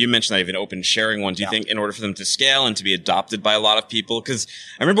 Because you mentioned that even open sharing one. Do you think in order for them to scale and to be adopted by a lot of people? Because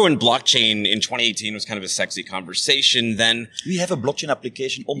I remember when blockchain in 2018 was kind of a sexy conversation then. We have a blockchain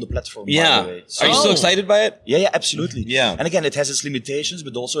application on the platform, by the way. So, are you still excited by it? Yeah, absolutely. Yeah. And again, it has its limitations,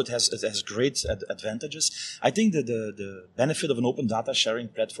 but also it has great advantages. I think that the benefit of an open data sharing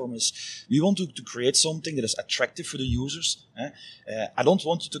platform is we want to create something that is attractive for the users. I don't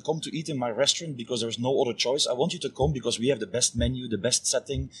want you to come to eat in my restaurant because there's no other choice. I want you to come because we have the best menu, the best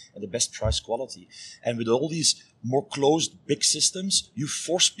setting, and the best price quality. And with all these more closed big systems, you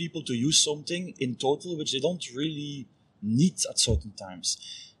force people to use something in total which they don't really need at certain times.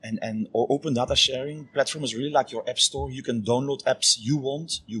 And our open data sharing platform is really like your app store. You can download apps you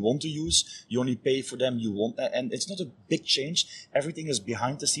want to use. You only pay for them you want. And it's not a big change. Everything is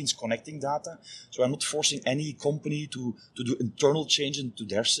behind the scenes connecting data. So I'm not forcing any company to do internal change into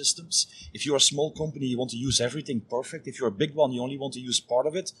their systems. If you're a small company, you want to use everything perfect. If you're a big one, you only want to use part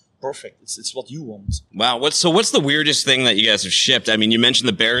of it. Perfect. It's what you want. Wow. What's the weirdest thing that you guys have shipped? I mean, you mentioned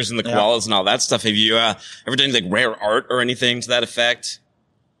the bears and the koalas and all that stuff. Have you ever done like rare art or anything to that effect?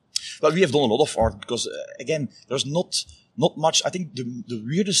 Well, we have done a lot of art because, again, there's not much. I think the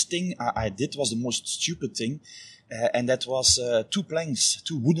weirdest thing I did was the most stupid thing, and that was two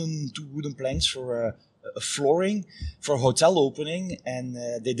wooden planks for a flooring for a hotel opening, and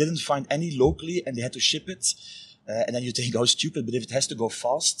they didn't find any locally, and they had to ship it. And then you think, how stupid! But if it has to go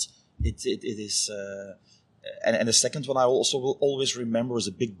fast, it is. And the second one I also will always remember is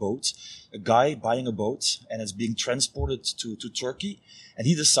a big boat, a guy buying a boat, and it's being transported to Turkey. And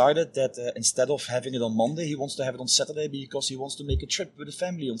he decided that instead of having it on Monday, he wants to have it on Saturday because he wants to make a trip with the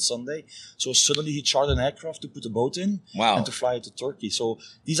family on Sunday. So suddenly he chartered an aircraft to put the boat in and to fly it to Turkey. So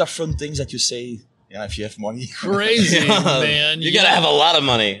these are fun things that you say, if you have money. Crazy, man. You got to have a lot of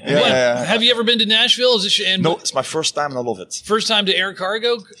money. Have you ever been to Nashville? No, it's my first time and I love it. First time to Air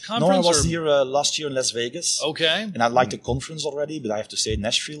Cargo Conference? No, I was here last year in Las Vegas. Okay. And I liked the conference already, but I have to say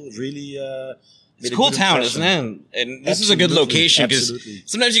Nashville really It's a cool town, isn't it? And this is a good location because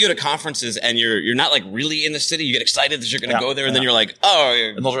sometimes you go to conferences and you're not like really in the city. You get excited that you're going to go there, and then you're like,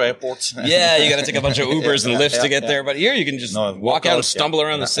 oh, another airport. Yeah, you got to take a bunch of Ubers and Lyfts to get there. But here you can just walk out and stumble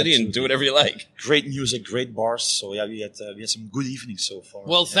around the city and do whatever you like. Great music, great bars. So yeah, we had some good evenings so far.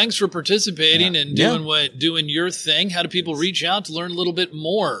 Well, thanks for participating and doing your thing. How do people reach out to learn a little bit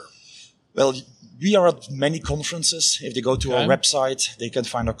more? Well, we are at many conferences. If they go to our website, they can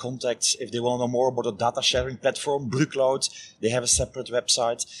find our contacts. If they want to know more about the data sharing platform, BruCloud, they have a separate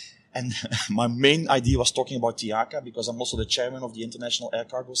website. And my main idea was talking about TIACA because I'm also the chairman of the International Air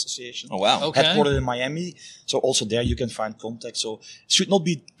Cargo Association. Oh, wow. Okay. Headquartered in Miami. So also there you can find contacts. So it should not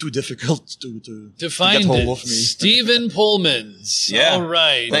be too difficult to find get hold of me. Stephen Pullmans. Yeah. All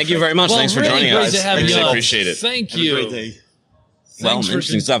right. Thank you very much. Thanks for joining us. To have I you really appreciate it. Thank Have you. a great day. Well,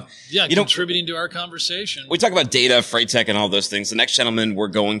 interesting stuff. Yeah, contributing to our conversation. We talk about data, freight tech, and all those things. The next gentleman we're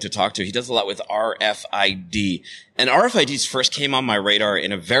going to talk to, he does a lot with RFID. And RFIDs first came on my radar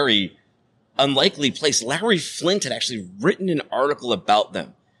in a very unlikely place. Larry Flint had actually written an article about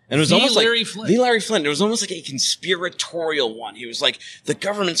them. And it was almost like the Larry Flint. It was almost like a conspiratorial one. He was like, the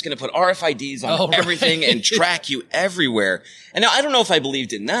government's going to put RFIDs on everything and track you everywhere. And now I don't know if I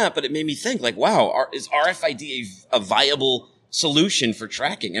believed in that, but it made me think like, wow, is RFID a viable solution for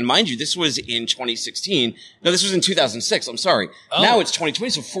tracking? And mind you, this was in 2016. No, this was in 2006. I'm sorry. Now it's 2020.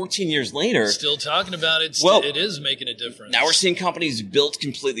 So 14 years later. Still talking about it. Well, it is making a difference. Now we're seeing companies built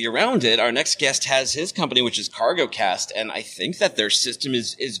completely around it. Our next guest has his company, which is CargoCast. And I think that their system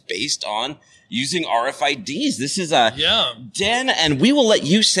is based on using RFIDs. This is Dan, and we will let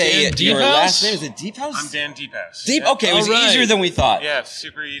you say your last name. Is it Deephouse? I'm Dan Deephouse. Okay, it was easier than we thought. Yeah,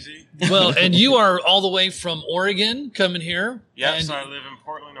 super easy. Well, and you are all the way from Oregon coming here. Yeah, so I live in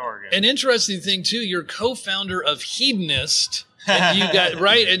Portland, Oregon. An interesting thing too, you're co-founder of Hedonist. And you got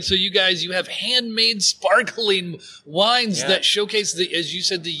right, and so you have handmade sparkling wines that showcase as you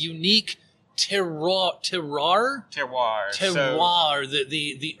said, the unique terroir,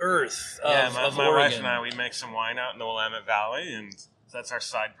 the earth of my Oregon. wife and I, we make some wine out in the Willamette Valley, and that's our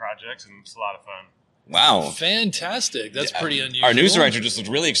side project, and it's a lot of fun. Wow. Fantastic. That's pretty unusual. Our news director just looked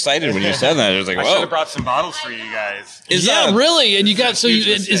really excited when you said that. It was like, whoa. I should have brought some bottles for you guys. Really? And you got,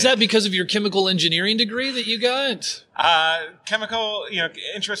 is that because of your chemical engineering degree that you got? Chemical,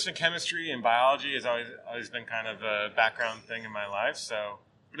 interest in chemistry and biology has always been kind of a background thing in my life,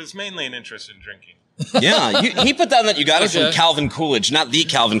 but it's mainly an interest in drinking. Yeah, he put down that you got it from Calvin Coolidge, not the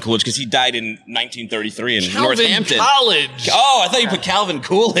Calvin Coolidge, because he died in 1933 in Northampton. College. Oh, I thought you put Calvin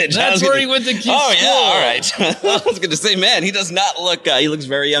Coolidge. That's where he went to school. Oh, yeah, all right. I was going to say, man, he does not look, he looks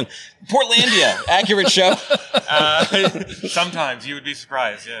very young. Portlandia, accurate show? Sometimes. You would be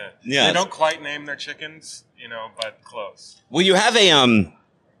surprised, yeah. They don't quite name their chickens, but close. Well, you have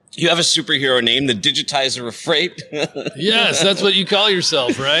a superhero name, the Digitizer of Freight. Yes, that's what you call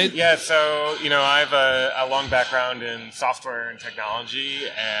yourself, right? Yeah, so, I have a long background in software and technology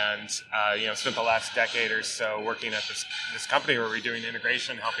and, spent the last decade or so working at this company where we're doing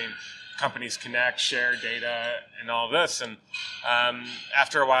integration, helping companies connect, share data, and all of this. And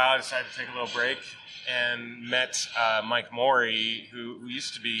after a while, I decided to take a little break and met Mike Morey, who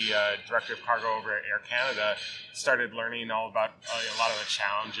used to be director of cargo over at Air Canada. Started learning all about a lot of the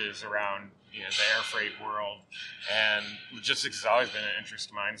challenges around the air freight world, and logistics has always been an interest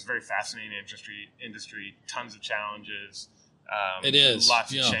of mine. It's a very fascinating industry, tons of challenges. It is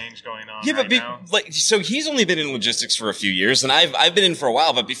lots of change going on. Yeah, now. So he's only been in logistics for a few years, and I've been in for a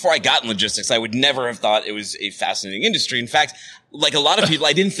while. But before I got in logistics, I would never have thought it was a fascinating industry. In fact, like a lot of people,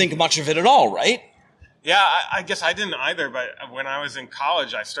 I didn't think much of it at all. Right? Yeah, I guess I didn't either. But when I was in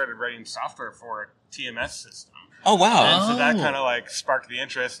college, I started writing software for a TMS system. Oh, wow. And so that kind of sparked the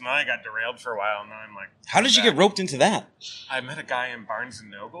interest, and then I got derailed for a while, and then I'm like... How did you get roped into that? I met a guy in Barnes &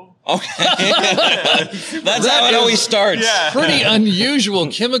 Noble. Okay. That's how it always starts. Yeah. Pretty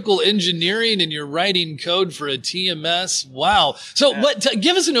unusual. Chemical engineering, and you're writing code for a TMS. Wow. So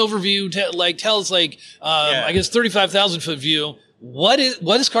give us an overview, tell us I guess 35,000 foot view. What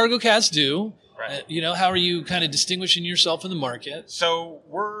does CargoCast do? Right. How are you kind of distinguishing yourself in the market? So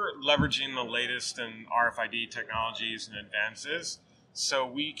we're leveraging the latest in RFID technologies and advances, so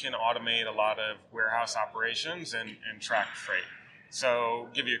we can automate a lot of warehouse operations and track freight. So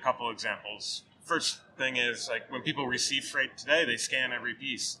give you a couple examples. First thing is when people receive freight today, they scan every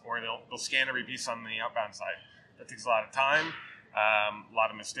piece, or they'll scan every piece on the outbound side. That takes a lot of time. A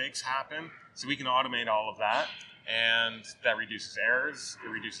lot of mistakes happen. So we can automate all of that. And that reduces errors, it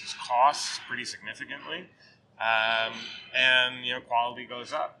reduces costs pretty significantly, and quality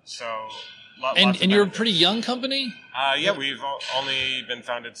goes up. So, and you're a pretty young company. Yeah, we've only been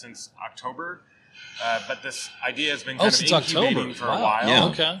founded since October, But this idea has been kind of incubating for a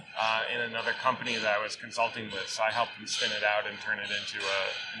while in another company that I was consulting with. So I helped them spin it out and turn it into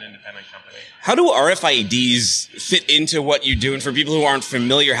an independent company. How do RFIDs fit into what you do? And for people who aren't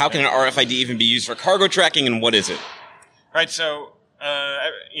familiar, how can an RFID even be used for cargo tracking, and what is it? Right. So,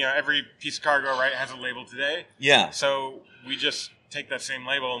 every piece of cargo, right, has a label today. Yeah. So we just take that same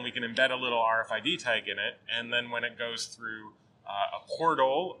label and we can embed a little RFID tag in it. And then when it goes through a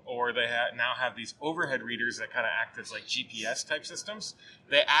portal, or they now have these overhead readers that kind of act as like GPS type systems,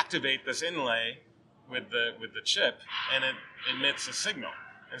 they activate this inlay with the chip, and it emits a signal.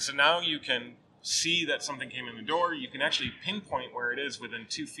 And so now you can see that something came in the door. You can actually pinpoint where it is within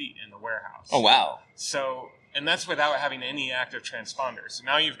 2 feet in the warehouse. Oh, wow. So, and that's without having any active transponder. So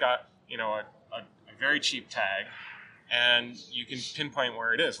now you've got, a very cheap tag, and you can pinpoint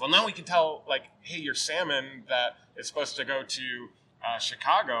where it is. Well, now we can tell, like, hey, your salmon that is supposed to go to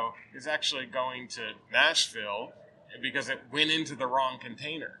Chicago is actually going to Nashville because it went into the wrong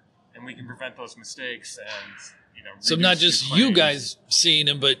container. And we can prevent those mistakes and, so not just you guys seeing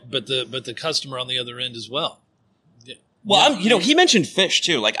them, but the customer on the other end as well. Well, he mentioned fish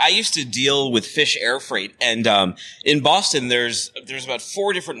too. Like, I used to deal with fish air freight, and in Boston, there's about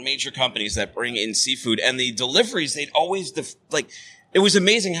 4 different major companies that bring in seafood, and the deliveries, they'd always it was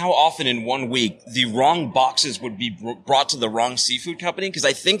amazing how often in 1 week the wrong boxes would be brought to the wrong seafood company, because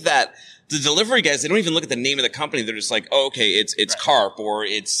I think that the delivery guys, they don't even look at the name of the company. They're just like, oh, okay, it's carp or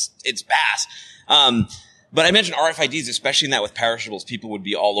it's bass. But I mentioned RFIDs, especially in that with perishables, people would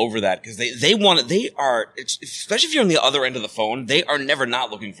be all over that because especially if you're on the other end of the phone, they are never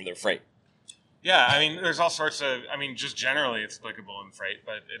not looking for their freight. Yeah, I mean, there's all sorts of, just generally it's applicable in freight,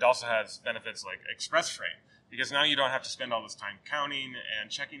 but it also has benefits like express freight, because now you don't have to spend all this time counting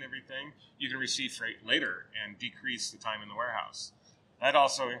and checking everything. You can receive freight later and decrease the time in the warehouse. That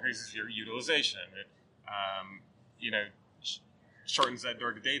also increases your utilization. It, shortens that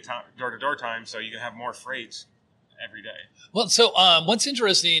door-to-door time, so you can have more freight every day. Well, so what's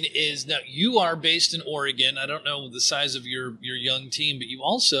interesting is now you are based in Oregon. I don't know the size of your young team, but you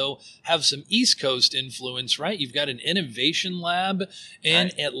also have some East Coast influence, right? You've got an innovation lab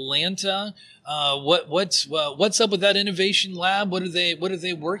in Atlanta. What's up with that innovation lab? What are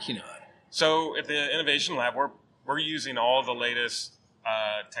they working on? So at the innovation lab, we're using all the latest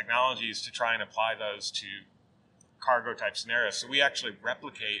technologies to try and apply those to cargo type scenarios. So we actually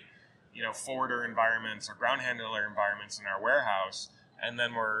replicate, forwarder environments or ground handler environments in our warehouse, and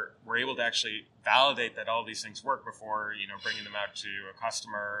then we're able to actually validate that all these things work before, bringing them out to a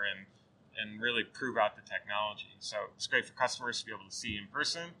customer and really prove out the technology. So it's great for customers to be able to see in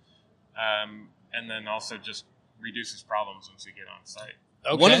person, and then also just reduces problems once we get on site.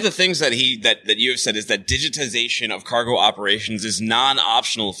 Okay. One of the things that you have said is that digitization of cargo operations is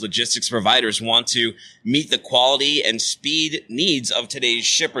non-optional if logistics providers want to meet the quality and speed needs of today's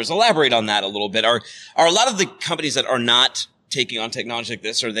shippers. Elaborate on that a little bit. Are a lot of the companies that are not taking on technology like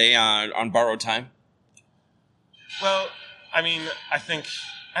this, are they on borrowed time? Well, I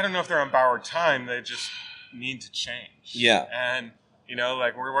don't know if they're on borrowed time. They just need to change. Yeah. And,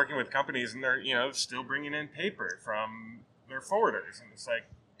 we're working with companies and they're, still bringing in paper from their forwarders, and it's like,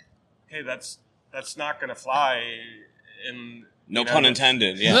 okay, that's not going to fly in no pun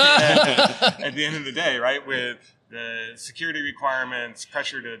intended. Yeah. At the end of the day, right, with the security requirements,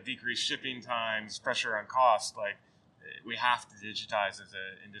 pressure to decrease shipping times, pressure on cost, like we have to digitize as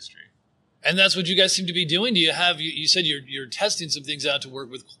an industry. And that's what you guys seem to be doing. Do you have, you said you're testing some things out to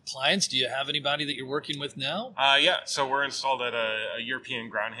work with clients. Do you have anybody that you're working with now? Yeah. So we're installed at a European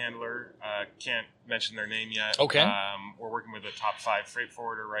ground handler. Can't mention their name yet. Okay. We're working with a top 5 freight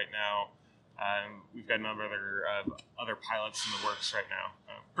forwarder right now. We've got a number of other pilots in the works right now.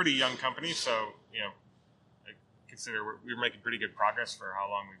 Pretty young company. So, I consider we're making pretty good progress for how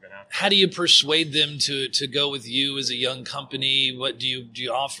long we've been out there. How do you persuade them to go with you as a young company? What do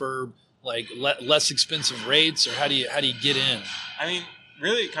you offer? Like less expensive rates, or how do you get in?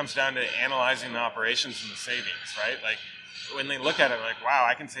 Really it comes down to analyzing the operations and the savings, right? Like when they look at it, like, wow,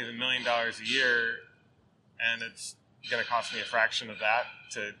 I can save $1 million a year, and it's going to cost me a fraction of that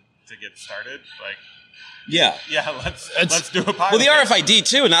to get started. Like, yeah, let's do a pilot. Well, the RFID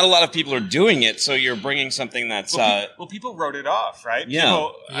too. Not a lot of people are doing it, so you're bringing something that's people wrote it off, right? Yeah,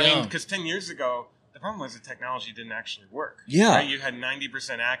 because 10 years ago. The problem was the technology didn't actually work. Yeah. Right? You had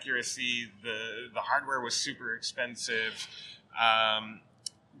 90% accuracy. The hardware was super expensive.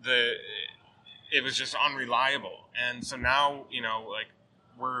 It was just unreliable. And so now,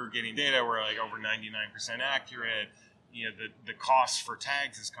 we're getting data. We're like over 99% accurate. The cost for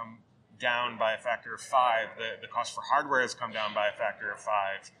tags has come down by a factor of 5. The cost for hardware has come down by a factor of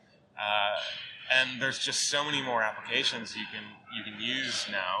 5. And there's just so many more applications you can use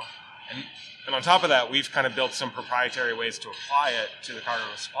now. And on top of that, we've kind of built some proprietary ways to apply it to the cargo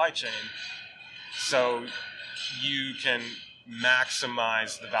supply chain, so you can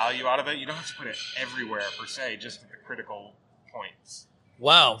maximize the value out of it. You don't have to put it everywhere per se, just at the critical points.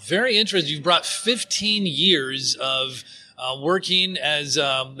 Wow, very interesting. You've brought 15 years of working as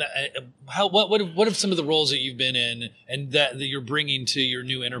what have some of the roles that you've been in and that you're bringing to your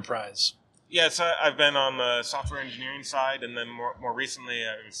new enterprise? Yeah, so I've been on the software engineering side, and then more recently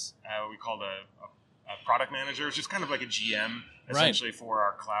I was we called a product manager. It's just kind of like a GM essentially for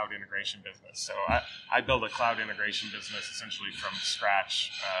our cloud integration business. So I build a cloud integration business essentially from scratch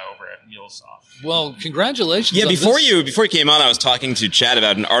over at MuleSoft. Well, congratulations. Yeah, before you came on, I was talking to Chad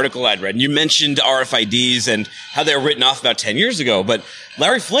about an article I'd read, and you mentioned RFIDs and how they were written off about 10 years ago. But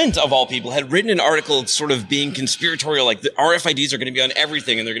Larry Flint, of all people, had written an article sort of being conspiratorial, like the RFIDs are going to be on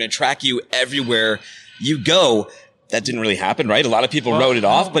everything and they're going to track you everywhere you go. That didn't really happen, right? A lot of people wrote it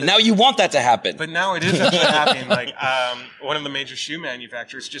off, but now you want that to happen. But now it is actually happening. Like one of the major shoe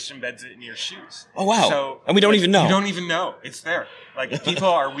manufacturers just embeds it in your shoes. Oh, wow. So, and we don't even know. You don't even know. It's there. Like people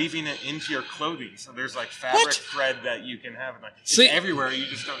are weaving it into your clothing. So there's like fabric thread that you can have. It's everywhere. You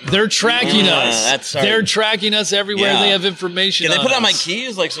just don't know. They're tracking us. They're tracking us everywhere. They have information. They put on my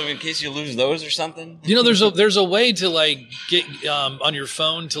keys, like, so in case you lose those or something. You know, there's a way to like get on your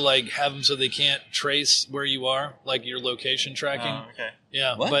phone to like have them so they can't trace where you are, like your location tracking. Okay.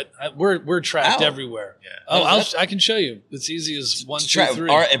 Yeah, but we're tracked everywhere. Yeah. I can show you. It's easy as 1, 2,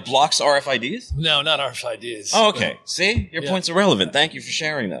 3. It blocks RFIDs? No, not RFIDs. Oh, okay. See? Your point's irrelevant. Thank you for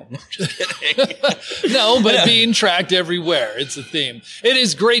sharing that. No, just kidding. No, but being tracked everywhere. It's a theme. It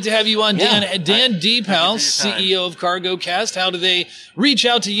is great to have you on, Dan. Dan Deephouse, CEO of CargoCast. How do they reach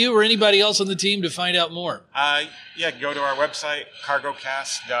out to you or anybody else on the team to find out more? Go to our website,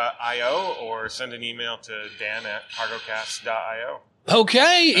 cargocast.io, or send an email to Dan at cargocast.io.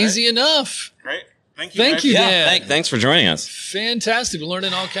 Okay, easy enough. Great. Thank you. Thank you, Dan. Thanks for joining us. Fantastic. We're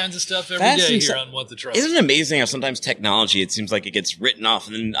learning all kinds of stuff every day here on What the Truck. Isn't it amazing how sometimes technology, it seems like it gets written off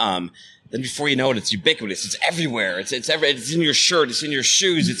and then before you know it, it's ubiquitous. It's everywhere. It's in your shirt. It's in your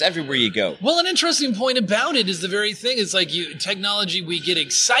shoes. It's everywhere you go. Well, an interesting point about it is the very thing. It's like technology, we get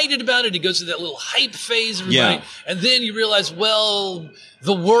excited about it. It goes through that little hype phase. And then you realize, well,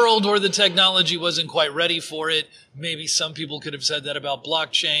 the world or the technology wasn't quite ready for it. Maybe some people could have said that about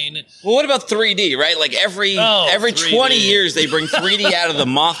blockchain. Well, what about 3D, right? Like every 20 years, they bring 3D out of the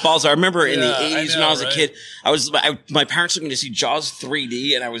mothballs. I remember in the 80s when I was a kid, my parents took me to see Jaws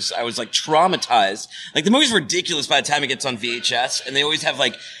 3D, and I was like traumatized. Like the movie's ridiculous by the time it gets on VHS, and they always have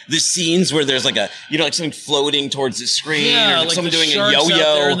like the scenes where there's like like something floating towards the screen, or like someone doing a yo-yo out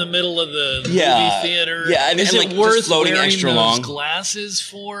there in the middle of the movie theater. Yeah, and is it like worth floating wearing extra those long glasses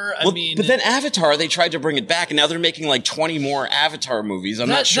for? But then Avatar, they tried to bring it back, and now they're making like 20 more Avatar movies. I'm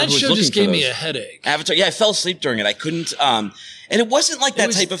not sure who's looking for those. That show just gave me a headache. Avatar, I fell asleep during it. I couldn't. And it wasn't like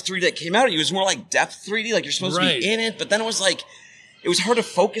that type of 3D that came out. It was more like depth 3D, like you're supposed to be in it. But then it was like, it was hard to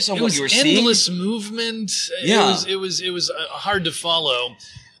focus on what you were seeing. Endless movement. It was hard to follow.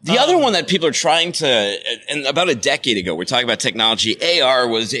 The other one that people are trying to, and about a decade ago, we're talking about technology. AR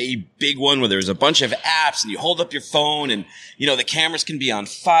was a big one where there's a bunch of apps and you hold up your phone and, the cameras can be on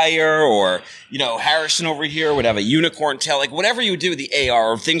fire, or, Harrison over here would have a unicorn tail, like whatever you would do with the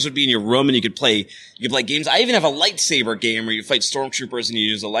AR, or things would be in your room and you could play games. I even have a lightsaber game where you fight stormtroopers and you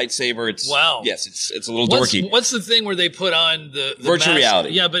use a lightsaber. Yes, it's a little dorky. What's the thing where they put on the virtual reality?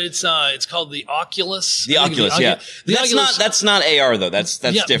 Yeah, but it's called the Oculus. The Oculus, That's not AR though. That's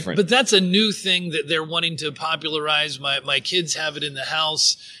different. But that's a new thing that they're wanting to popularize. My kids have it in the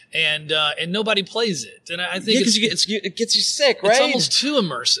house, and nobody plays it. And I think it gets you sick, right? It's almost too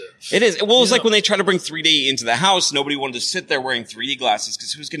immersive. It is. Well, it's like when they try to bring 3D into the house, nobody wanted to sit there wearing 3D glasses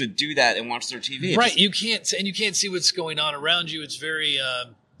because who's going to do that and watch their TV? Right. You can't see what's going on around you. It's very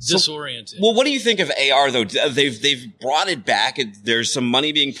disoriented. Well, what do you think of AR though? They've brought it back. There's some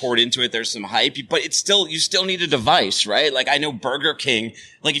money being poured into it. There's some hype, but you still need a device, right? Like I know Burger King,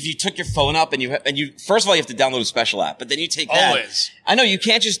 like if you took your phone up and you first of all you have to download a special app, but then you take that. Always. I know you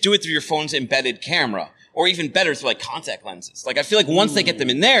can't just do it through your phone's embedded camera, or even better through like contact lenses. Like I feel like once they get them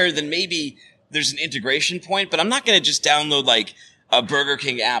in there, then maybe there's an integration point, but I'm not going to just download like a Burger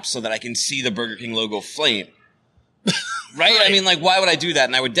King app so that I can see the Burger King logo flame. Right? I mean, like, why would I do that?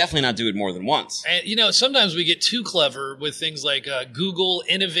 And I would definitely not do it more than once. And, sometimes we get too clever with things like Google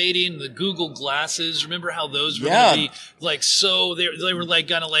innovating the Google glasses. Remember how those were going to be like, so they were like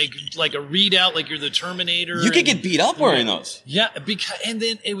kind of like a readout, like you're the Terminator. You could get beat up wearing those. Yeah. And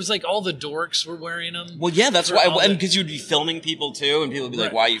then it was like all the dorks were wearing them. Well, yeah, that's why. And because you'd be filming people too, and people would be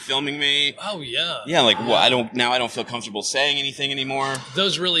like, why are you filming me? Oh, yeah. Yeah, like, well, I don't feel comfortable saying anything anymore.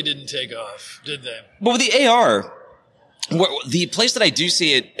 Those really didn't take off, did they? But with the AR, the place that I do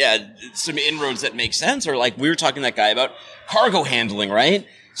see it, some inroads that make sense are like, we were talking to that guy about cargo handling, right?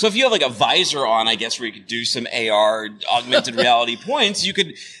 So if you have like a visor on, I guess, where you could do some AR augmented reality points, you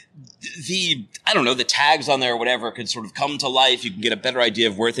could, the tags on there or whatever could sort of come to life. You can get a better idea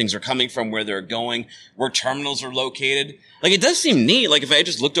of where things are coming from, where they're going, where terminals are located. Like, it does seem neat. Like, if I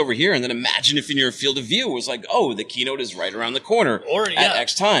just looked over here and then imagine if in your field of view it was like, oh, the keynote is right around the corner at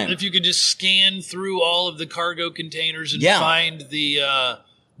X time. If you could just scan through all of the cargo containers and find the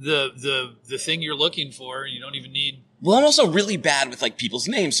thing you're looking for, you don't even need. Well, I'm also really bad with like people's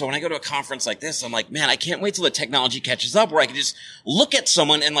names. So when I go to a conference like this, I'm like, man, I can't wait till the technology catches up where I can just look at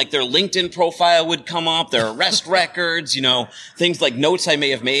someone and like their LinkedIn profile would come up, their arrest records, things like notes I may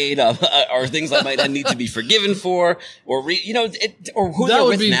have made, or things I might need to be forgiven for, or or who they're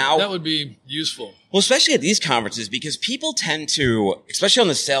with now. That would be useful. Well, especially at these conferences, because people tend to, especially on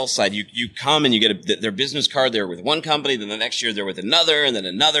the sales side, you come and you get their business card. They're with one company, then the next year they're with another, and then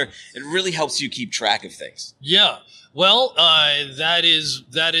another. It really helps you keep track of things. Yeah. Well, that is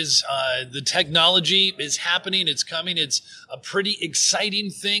the technology is happening. It's coming. It's a pretty exciting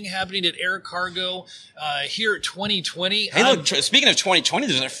thing happening at Air Cargo here at 2020. Hey, look, speaking of 2020,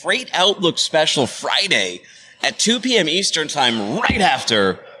 there's a Freight Outlook special Friday at 2 p.m. Eastern time, right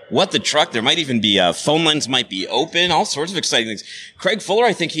after What the Truck. There might even be phone lines might be open, all sorts of exciting things. Craig Fuller,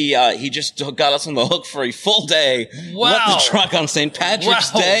 I think he just got us on the hook for a full day. Wow. What the Truck on St.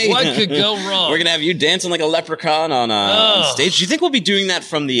 Patrick's Day. What could go wrong? We're gonna have you dancing like a leprechaun on stage. Do you think we'll be doing that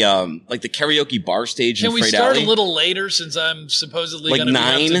from the like the karaoke bar stage in Freight Alley? Can we start a little later since I'm supposedly like going to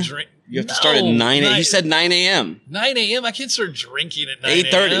 9? have to drink? You have to start at 9 a.m. He said 9 a.m. 9 a.m. I can't start drinking at 9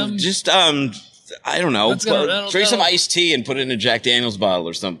 8:30. Just I don't know. Drink some iced tea and put it in a Jack Daniels bottle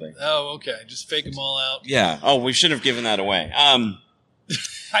or something. Oh, okay. Just fake them all out. Yeah. Oh, we should have given that away.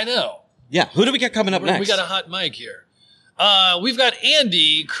 I know. Yeah. Who do we got coming up next? We got a hot mic here. We've got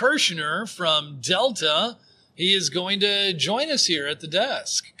Andy Kirshner from Delta. He is going to join us here at the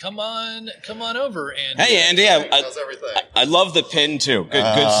desk. Come on over, Andy. Hey, Andy. How's everything? I love the pin, too.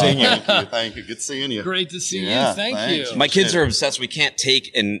 Good seeing you. Thank you. Good seeing you. Great to see you. Thank you. My kids are obsessed. We can't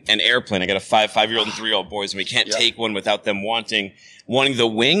take an airplane. I got a 5-year-old and 3-year-old boys, and we can't take one without them wanting the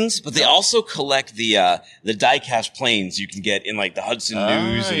wings. But they also collect the die-cast planes you can get in like the Hudson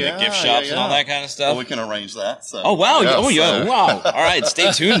News and the gift shops and all that kind of stuff. Well, we can arrange that. So. Oh, wow. Wow. All right.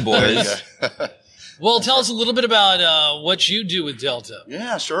 Stay tuned, boys. Well, tell us a little bit about what you do with Delta.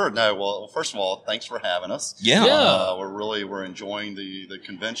 Yeah, sure. No, well, first of all, thanks for having us. Yeah. We're enjoying the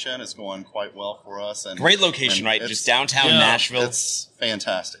convention. It's going quite well for us. And great location, right? Just downtown Nashville. It's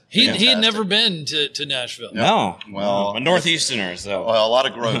fantastic. He had never been to Nashville. No. Well, a Northeasterner, so. Well, a lot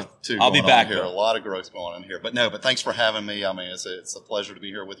of growth, too. I'll be back here. A lot of growth going on here. But thanks for having me. I mean, it's a pleasure to be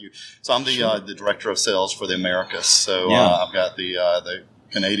here with you. So I'm the director of sales for the Americas. So I've got the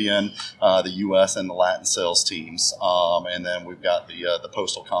Canadian, the U.S. and the Latin sales teams, and then we've got the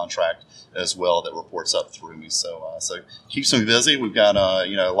postal contract as well that reports up through me. So keeps me busy. We've got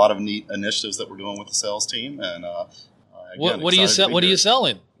a lot of neat initiatives that we're doing with the sales team. And what are you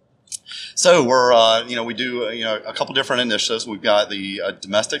selling? So we're we do a couple different initiatives. We've got the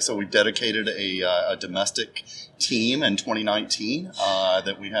domestic. So we've dedicated a domestic team in 2019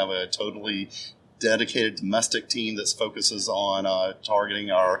 that we have a totally dedicated domestic team that focuses on targeting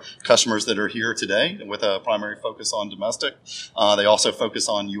our customers that are here today with a primary focus on domestic. They also focus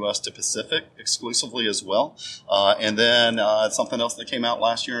on U.S. to Pacific exclusively as well. And then something else that came out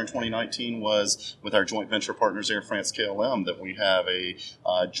last year in 2019 was with our joint venture partners Air France KLM that we have a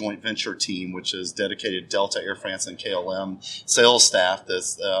joint venture team which is dedicated Delta, Air France, and KLM sales staff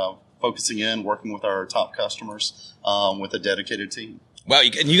that's focusing in, working with our top customers with a dedicated team. Wow,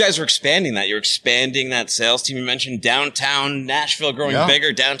 and you guys are expanding that. You're expanding that sales team. You mentioned downtown Nashville growing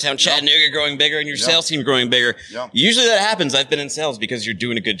bigger, downtown Chattanooga growing bigger, and your sales team growing bigger. Usually that happens. I've been in sales because you're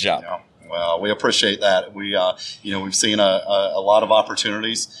doing a good job. Well, we appreciate that. We've seen a lot of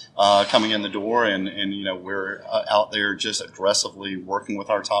opportunities coming in the door, and we're out there just aggressively working with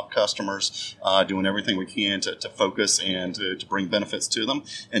our top customers, doing everything we can to focus and to bring benefits to them.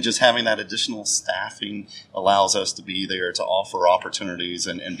 And just having that additional staffing allows us to be there to offer opportunities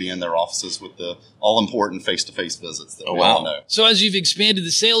and be in their offices with the all-important face-to-face visits that we all know. So as you've expanded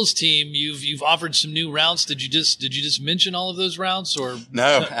the sales team, you've offered some new routes. Did you just mention all of those routes, or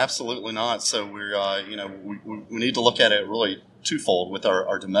no? Absolutely not. So we're we need to look at it really twofold with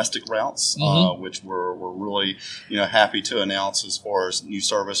our domestic routes, which we're really happy to announce as far as new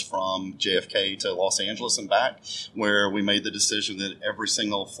service from JFK to Los Angeles and back, where we made the decision that every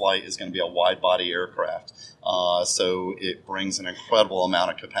single flight is going to be a wide body aircraft. So it brings an incredible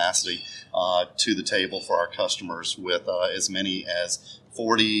amount of capacity to the table for our customers with as many as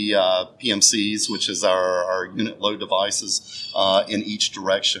 40 PMCs, which is our unit load devices, in each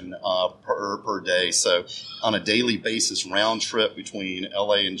direction per day. So on a daily basis, round trip between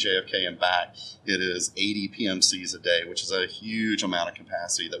LA and JFK and back, it is 80 PMCs a day, which is a huge amount of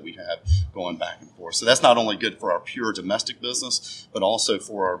capacity that we have going back and forth. So that's not only good for our pure domestic business, but also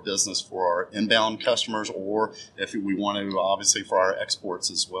for our business, for our inbound customers, or if we want to, obviously, for our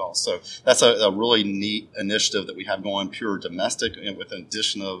exports as well. So that's a really neat initiative that we have going pure domestic, and with an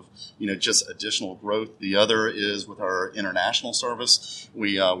addition of just additional growth. The other is with our international service.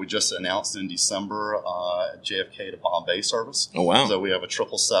 We just announced in December JFK to Bombay service. Oh wow! So we have a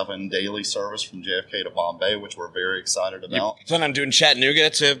 777 daily service from JFK to Bombay, which we're very excited about. You plan on doing Chattanooga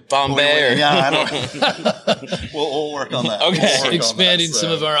to Bombay? Yeah, I don't. we'll work on that. Okay, we'll expanding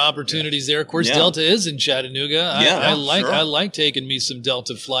some of our opportunities there. Of course, Delta is in Chattanooga. I like taking me some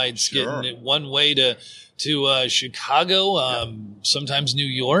Delta flights, getting it one way to Chicago, sometimes New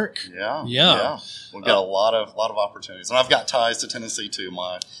York. Yeah. We've got a lot of opportunities, and I've got ties to Tennessee too.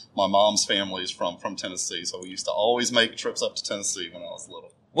 My mom's family is from Tennessee, so we used to always make trips up to Tennessee when I was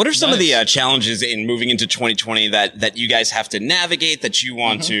little. What are some of the challenges in moving into 2020 that you guys have to navigate, that you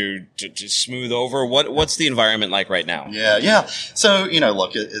want to smooth over? What's the environment like right now? Yeah. So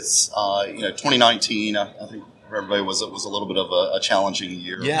look, it's 2019. I think for everybody was a little bit of a challenging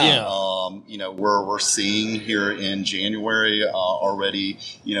year. We're seeing here in January already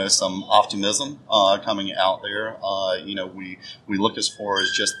some optimism coming out there. We look as far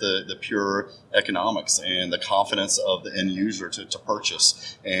as just the pure economics and the confidence of the end user to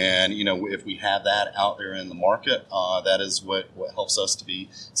purchase. And if we have that out there in the market, that is what helps us to be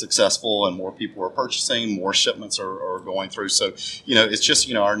successful, and more people are purchasing, more shipments are going through. So it's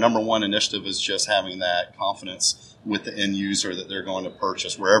just our number one initiative is just having that confidence with the end user that they're going to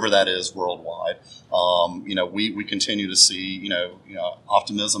purchase wherever that is worldwide. We continue to see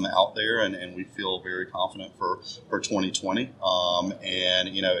optimism out there, and we feel very confident for 2020.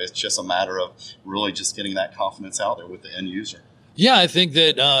 It's just a matter of really just getting that confidence out there with the end user. Yeah, I think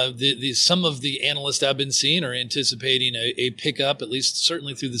that some of the analysts I've been seeing are anticipating a pickup, at least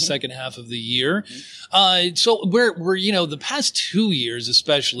certainly through the second half of the year. So we're the past 2 years,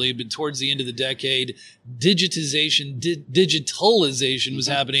 especially, but towards the end of the decade, digitalization was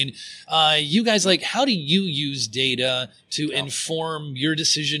happening. You guys, how do you use data to inform your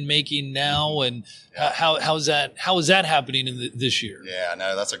decision making now, and how is that happening this year? Yeah,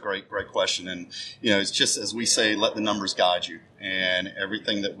 no, that's a great question, and it's just as we say, let the numbers guide you. And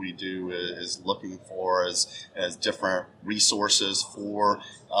everything that we do is looking for as different resources for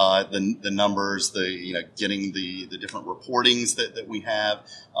the numbers, getting the different reportings that we have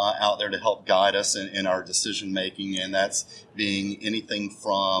out there to help guide us in our decision making, and that's being anything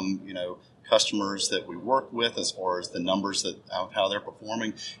from customers that we work with as far as the numbers that how they're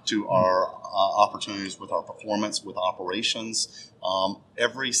performing to our opportunities with our performance with operations.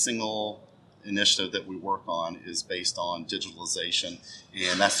 Every single initiative that we work on is based on digitalization,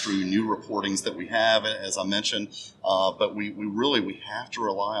 and that's through new reportings that we have, as I mentioned. But we have to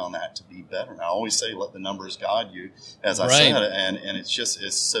rely on that to be better. And I always say, let the numbers guide you, as I said, and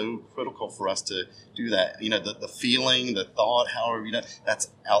it's so critical for us to do that. The feeling, the thought, however,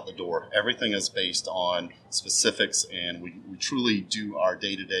 that's out the door. Everything is based on specifics, and we truly do our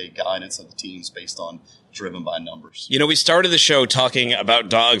day-to-day guidance of the teams based on driven by numbers. We started the show talking about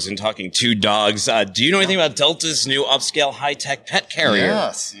dogs and talking to dogs. Do you know anything about Delta's new upscale high-tech pet carrier?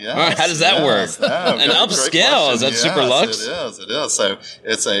 Yes. How does that work? An upscale? Is that super luxe? It is. So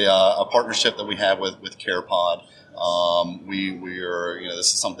it's a partnership that we have with CarePod. We are,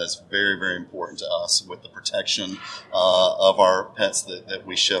 this is something that's very, very important to us with the protection of our pets that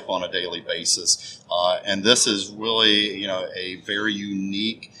we ship on a daily basis. And this is really, a very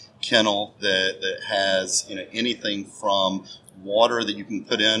unique kennel that has anything from water that you can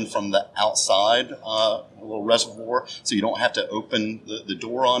put in from the outside, a little reservoir, so you don't have to open the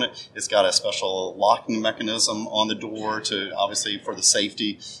door on it. It's got a special locking mechanism on the door to, obviously, for the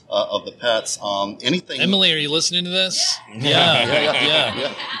safety of the pets. Anything. Emily, are you listening to this?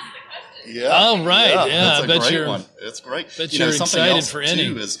 Yeah. Yeah. Oh, right. Yeah. That's a great one. It's great. Bet you're excited for any.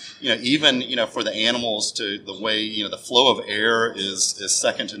 Too is, even, for the animals to the way, the flow of air is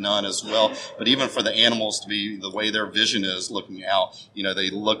second to none as well. But even for the animals to be the way their vision is looking out, they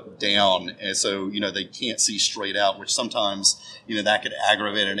look down. And so, they can't see straight out, which sometimes, that could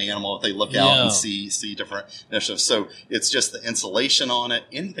aggravate an animal if they look out and see different initiatives. So it's just the insulation on it,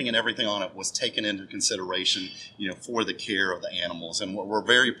 anything and everything on it was taken into consideration, for the care of the animals. And we're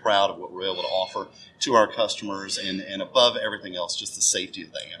very proud of what we're able to offer to our customers, and above everything else, just the safety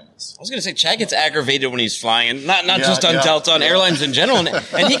of the animals. I was going to say, Chad gets aggravated when he's flying, not just on Delta, on airlines in general,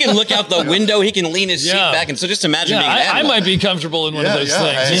 and he can look out the window, he can lean his seat back, and so just imagine being an animal. I might be comfortable in one of those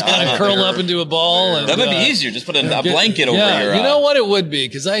things. Just kind of curl up into a ball. And, that might be easier. Just put a blanket over your... You know what? It would be,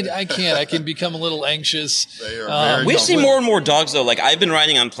 because I can't. I can become a little anxious. We've seen more and more dogs, though. Like, I've been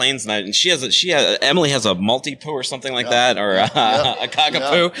riding on planes, and Emily has a multi-poo or something like that, or a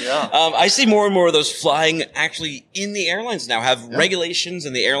cockapoo. I see more and more of those flying actually in the airlines now. Have regulations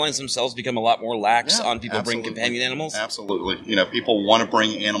and the airlines themselves become a lot more lax on people bringing companion animals? Absolutely. People want to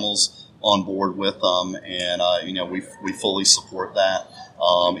bring animals on board with them, and we fully support that.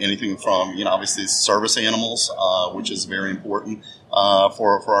 Anything from obviously service animals, which is very important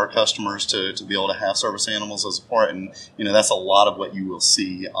for our customers to be able to have service animals as a part, and that's a lot of what you will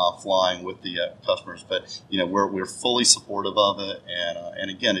see flying with the customers. But we're fully supportive of it, and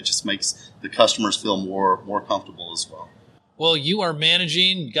again, it just makes the customers feel more comfortable as well. Well, you are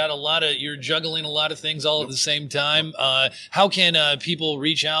managing, you're juggling a lot of things all at the same time. How can people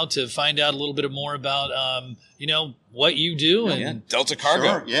reach out to find out a little bit more about, what you do? And Delta Cargo.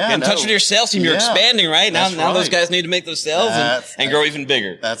 Sure. Yeah, get in touch with your sales team. You're expanding, right? Now those guys need to make those sales and grow even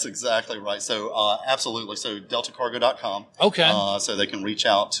bigger. That's exactly right. So, absolutely. So, deltacargo.com. Okay. So they can reach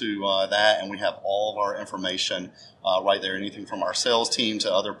out to that, and we have all of our information right there. Anything from our sales team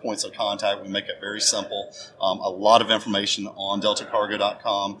to other points of contact. We make it very simple. A lot of information on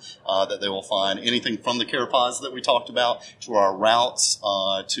deltacargo.com that they will find. Anything from the care pods that we talked about to our routes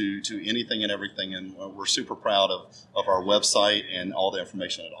to anything and everything. And we're super proud of our website and all the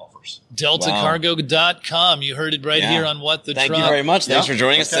information it offers. DeltaCargo.com. You heard it right here on What the Truck. Thank you very much. Thanks for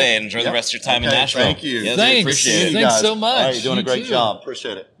joining us today, and enjoy the rest of your time in Nashville. Thank you. Yes, Thanks. Appreciate it. Thanks so much. All right, you're doing a great job.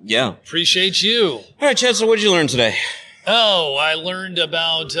 Appreciate it. Yeah. Appreciate you. All right, Chad, so what did you learn today? Oh, I learned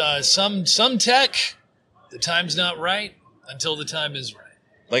about some tech. The time's not right until the time is right.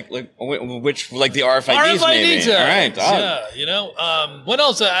 Like the RFIDs maybe. Tech. All right. Yeah, what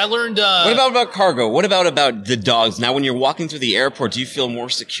else? I learned. What about cargo? What about the dogs? Now, when you're walking through the airport, do you feel more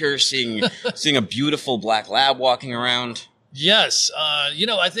secure seeing a beautiful black lab walking around? Yes.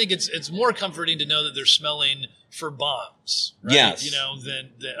 I think it's more comforting to know that they're smelling for bombs. Right? Yes.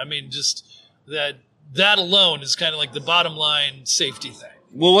 Just that alone is kind of like the bottom line safety thing.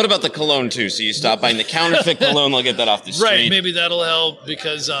 Well, what about the cologne too? So you stop buying the counterfeit cologne, they'll get that off the street. Right, maybe that'll help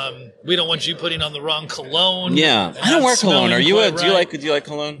because we don't want you putting on the wrong cologne. Yeah, I don't wear cologne. Are you? Do you like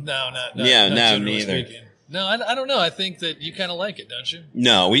cologne? No, not me either. Speaking. No, I don't know. I think that you kind of like it, don't you?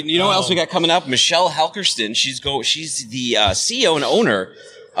 No, what else we got coming up? Michelle Helkerston. She's the CEO and owner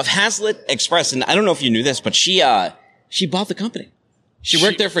of Hazlitt Express, and I don't know if you knew this, but she bought the company. She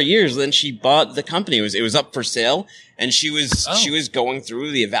worked there for years, then she bought the company. It was up for sale, and she was going through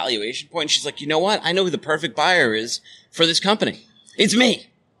the evaluation point. And she's like, you know what? I know who the perfect buyer is for this company. It's me.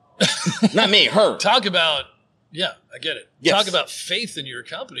 Not me, her. Talk about, I get it. Yes. Talk about faith in your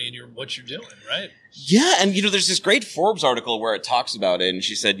company and what you're doing, right? Yeah, and there's this great Forbes article where it talks about it, and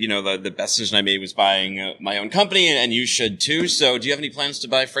she said, the best decision I made was buying my own company, and you should too. So do you have any plans to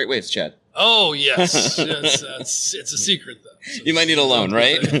buy FreightWaves, Chad? Oh, yes. It's a secret, though. So you might need a loan,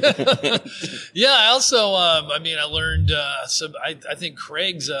 right? Yeah, I also, I learned I think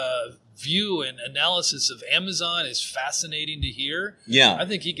Craig's view and analysis of Amazon is fascinating to hear. Yeah. I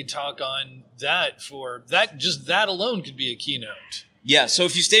think he could talk on that just that alone could be a keynote. Yeah, so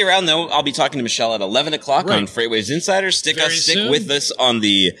if you stay around, though, I'll be talking to Michelle at 11 o'clock on Freightwaves Insider. Stick with us on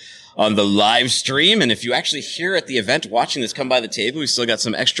the live stream. And if you actually here at the event watching this, come by the table. We still got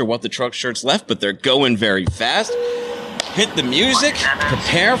some extra What the Truck shirts left, but they're going very fast. Hit the music.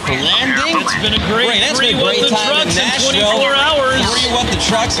 Prepare for landing. It's been a great time in Nashville. 24 hours. 3 What the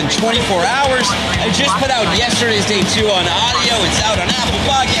Trucks in 24 hours. I just put out yesterday's day 2 on audio. It's out on Apple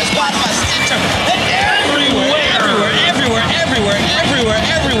Podcasts, Spotify, Stitcher, and everywhere.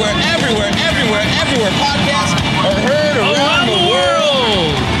 Podcasts are heard around the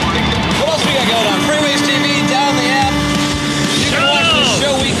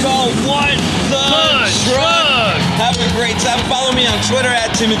Follow me on Twitter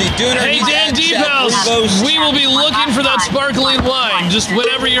at Timothy Dooner. Hey, Dan Deephouse, we will be looking for that sparkling wine. Just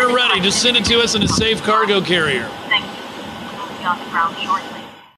whenever you're ready, just send it to us in a safe cargo carrier. Thank you. We'll be on the ground shortly.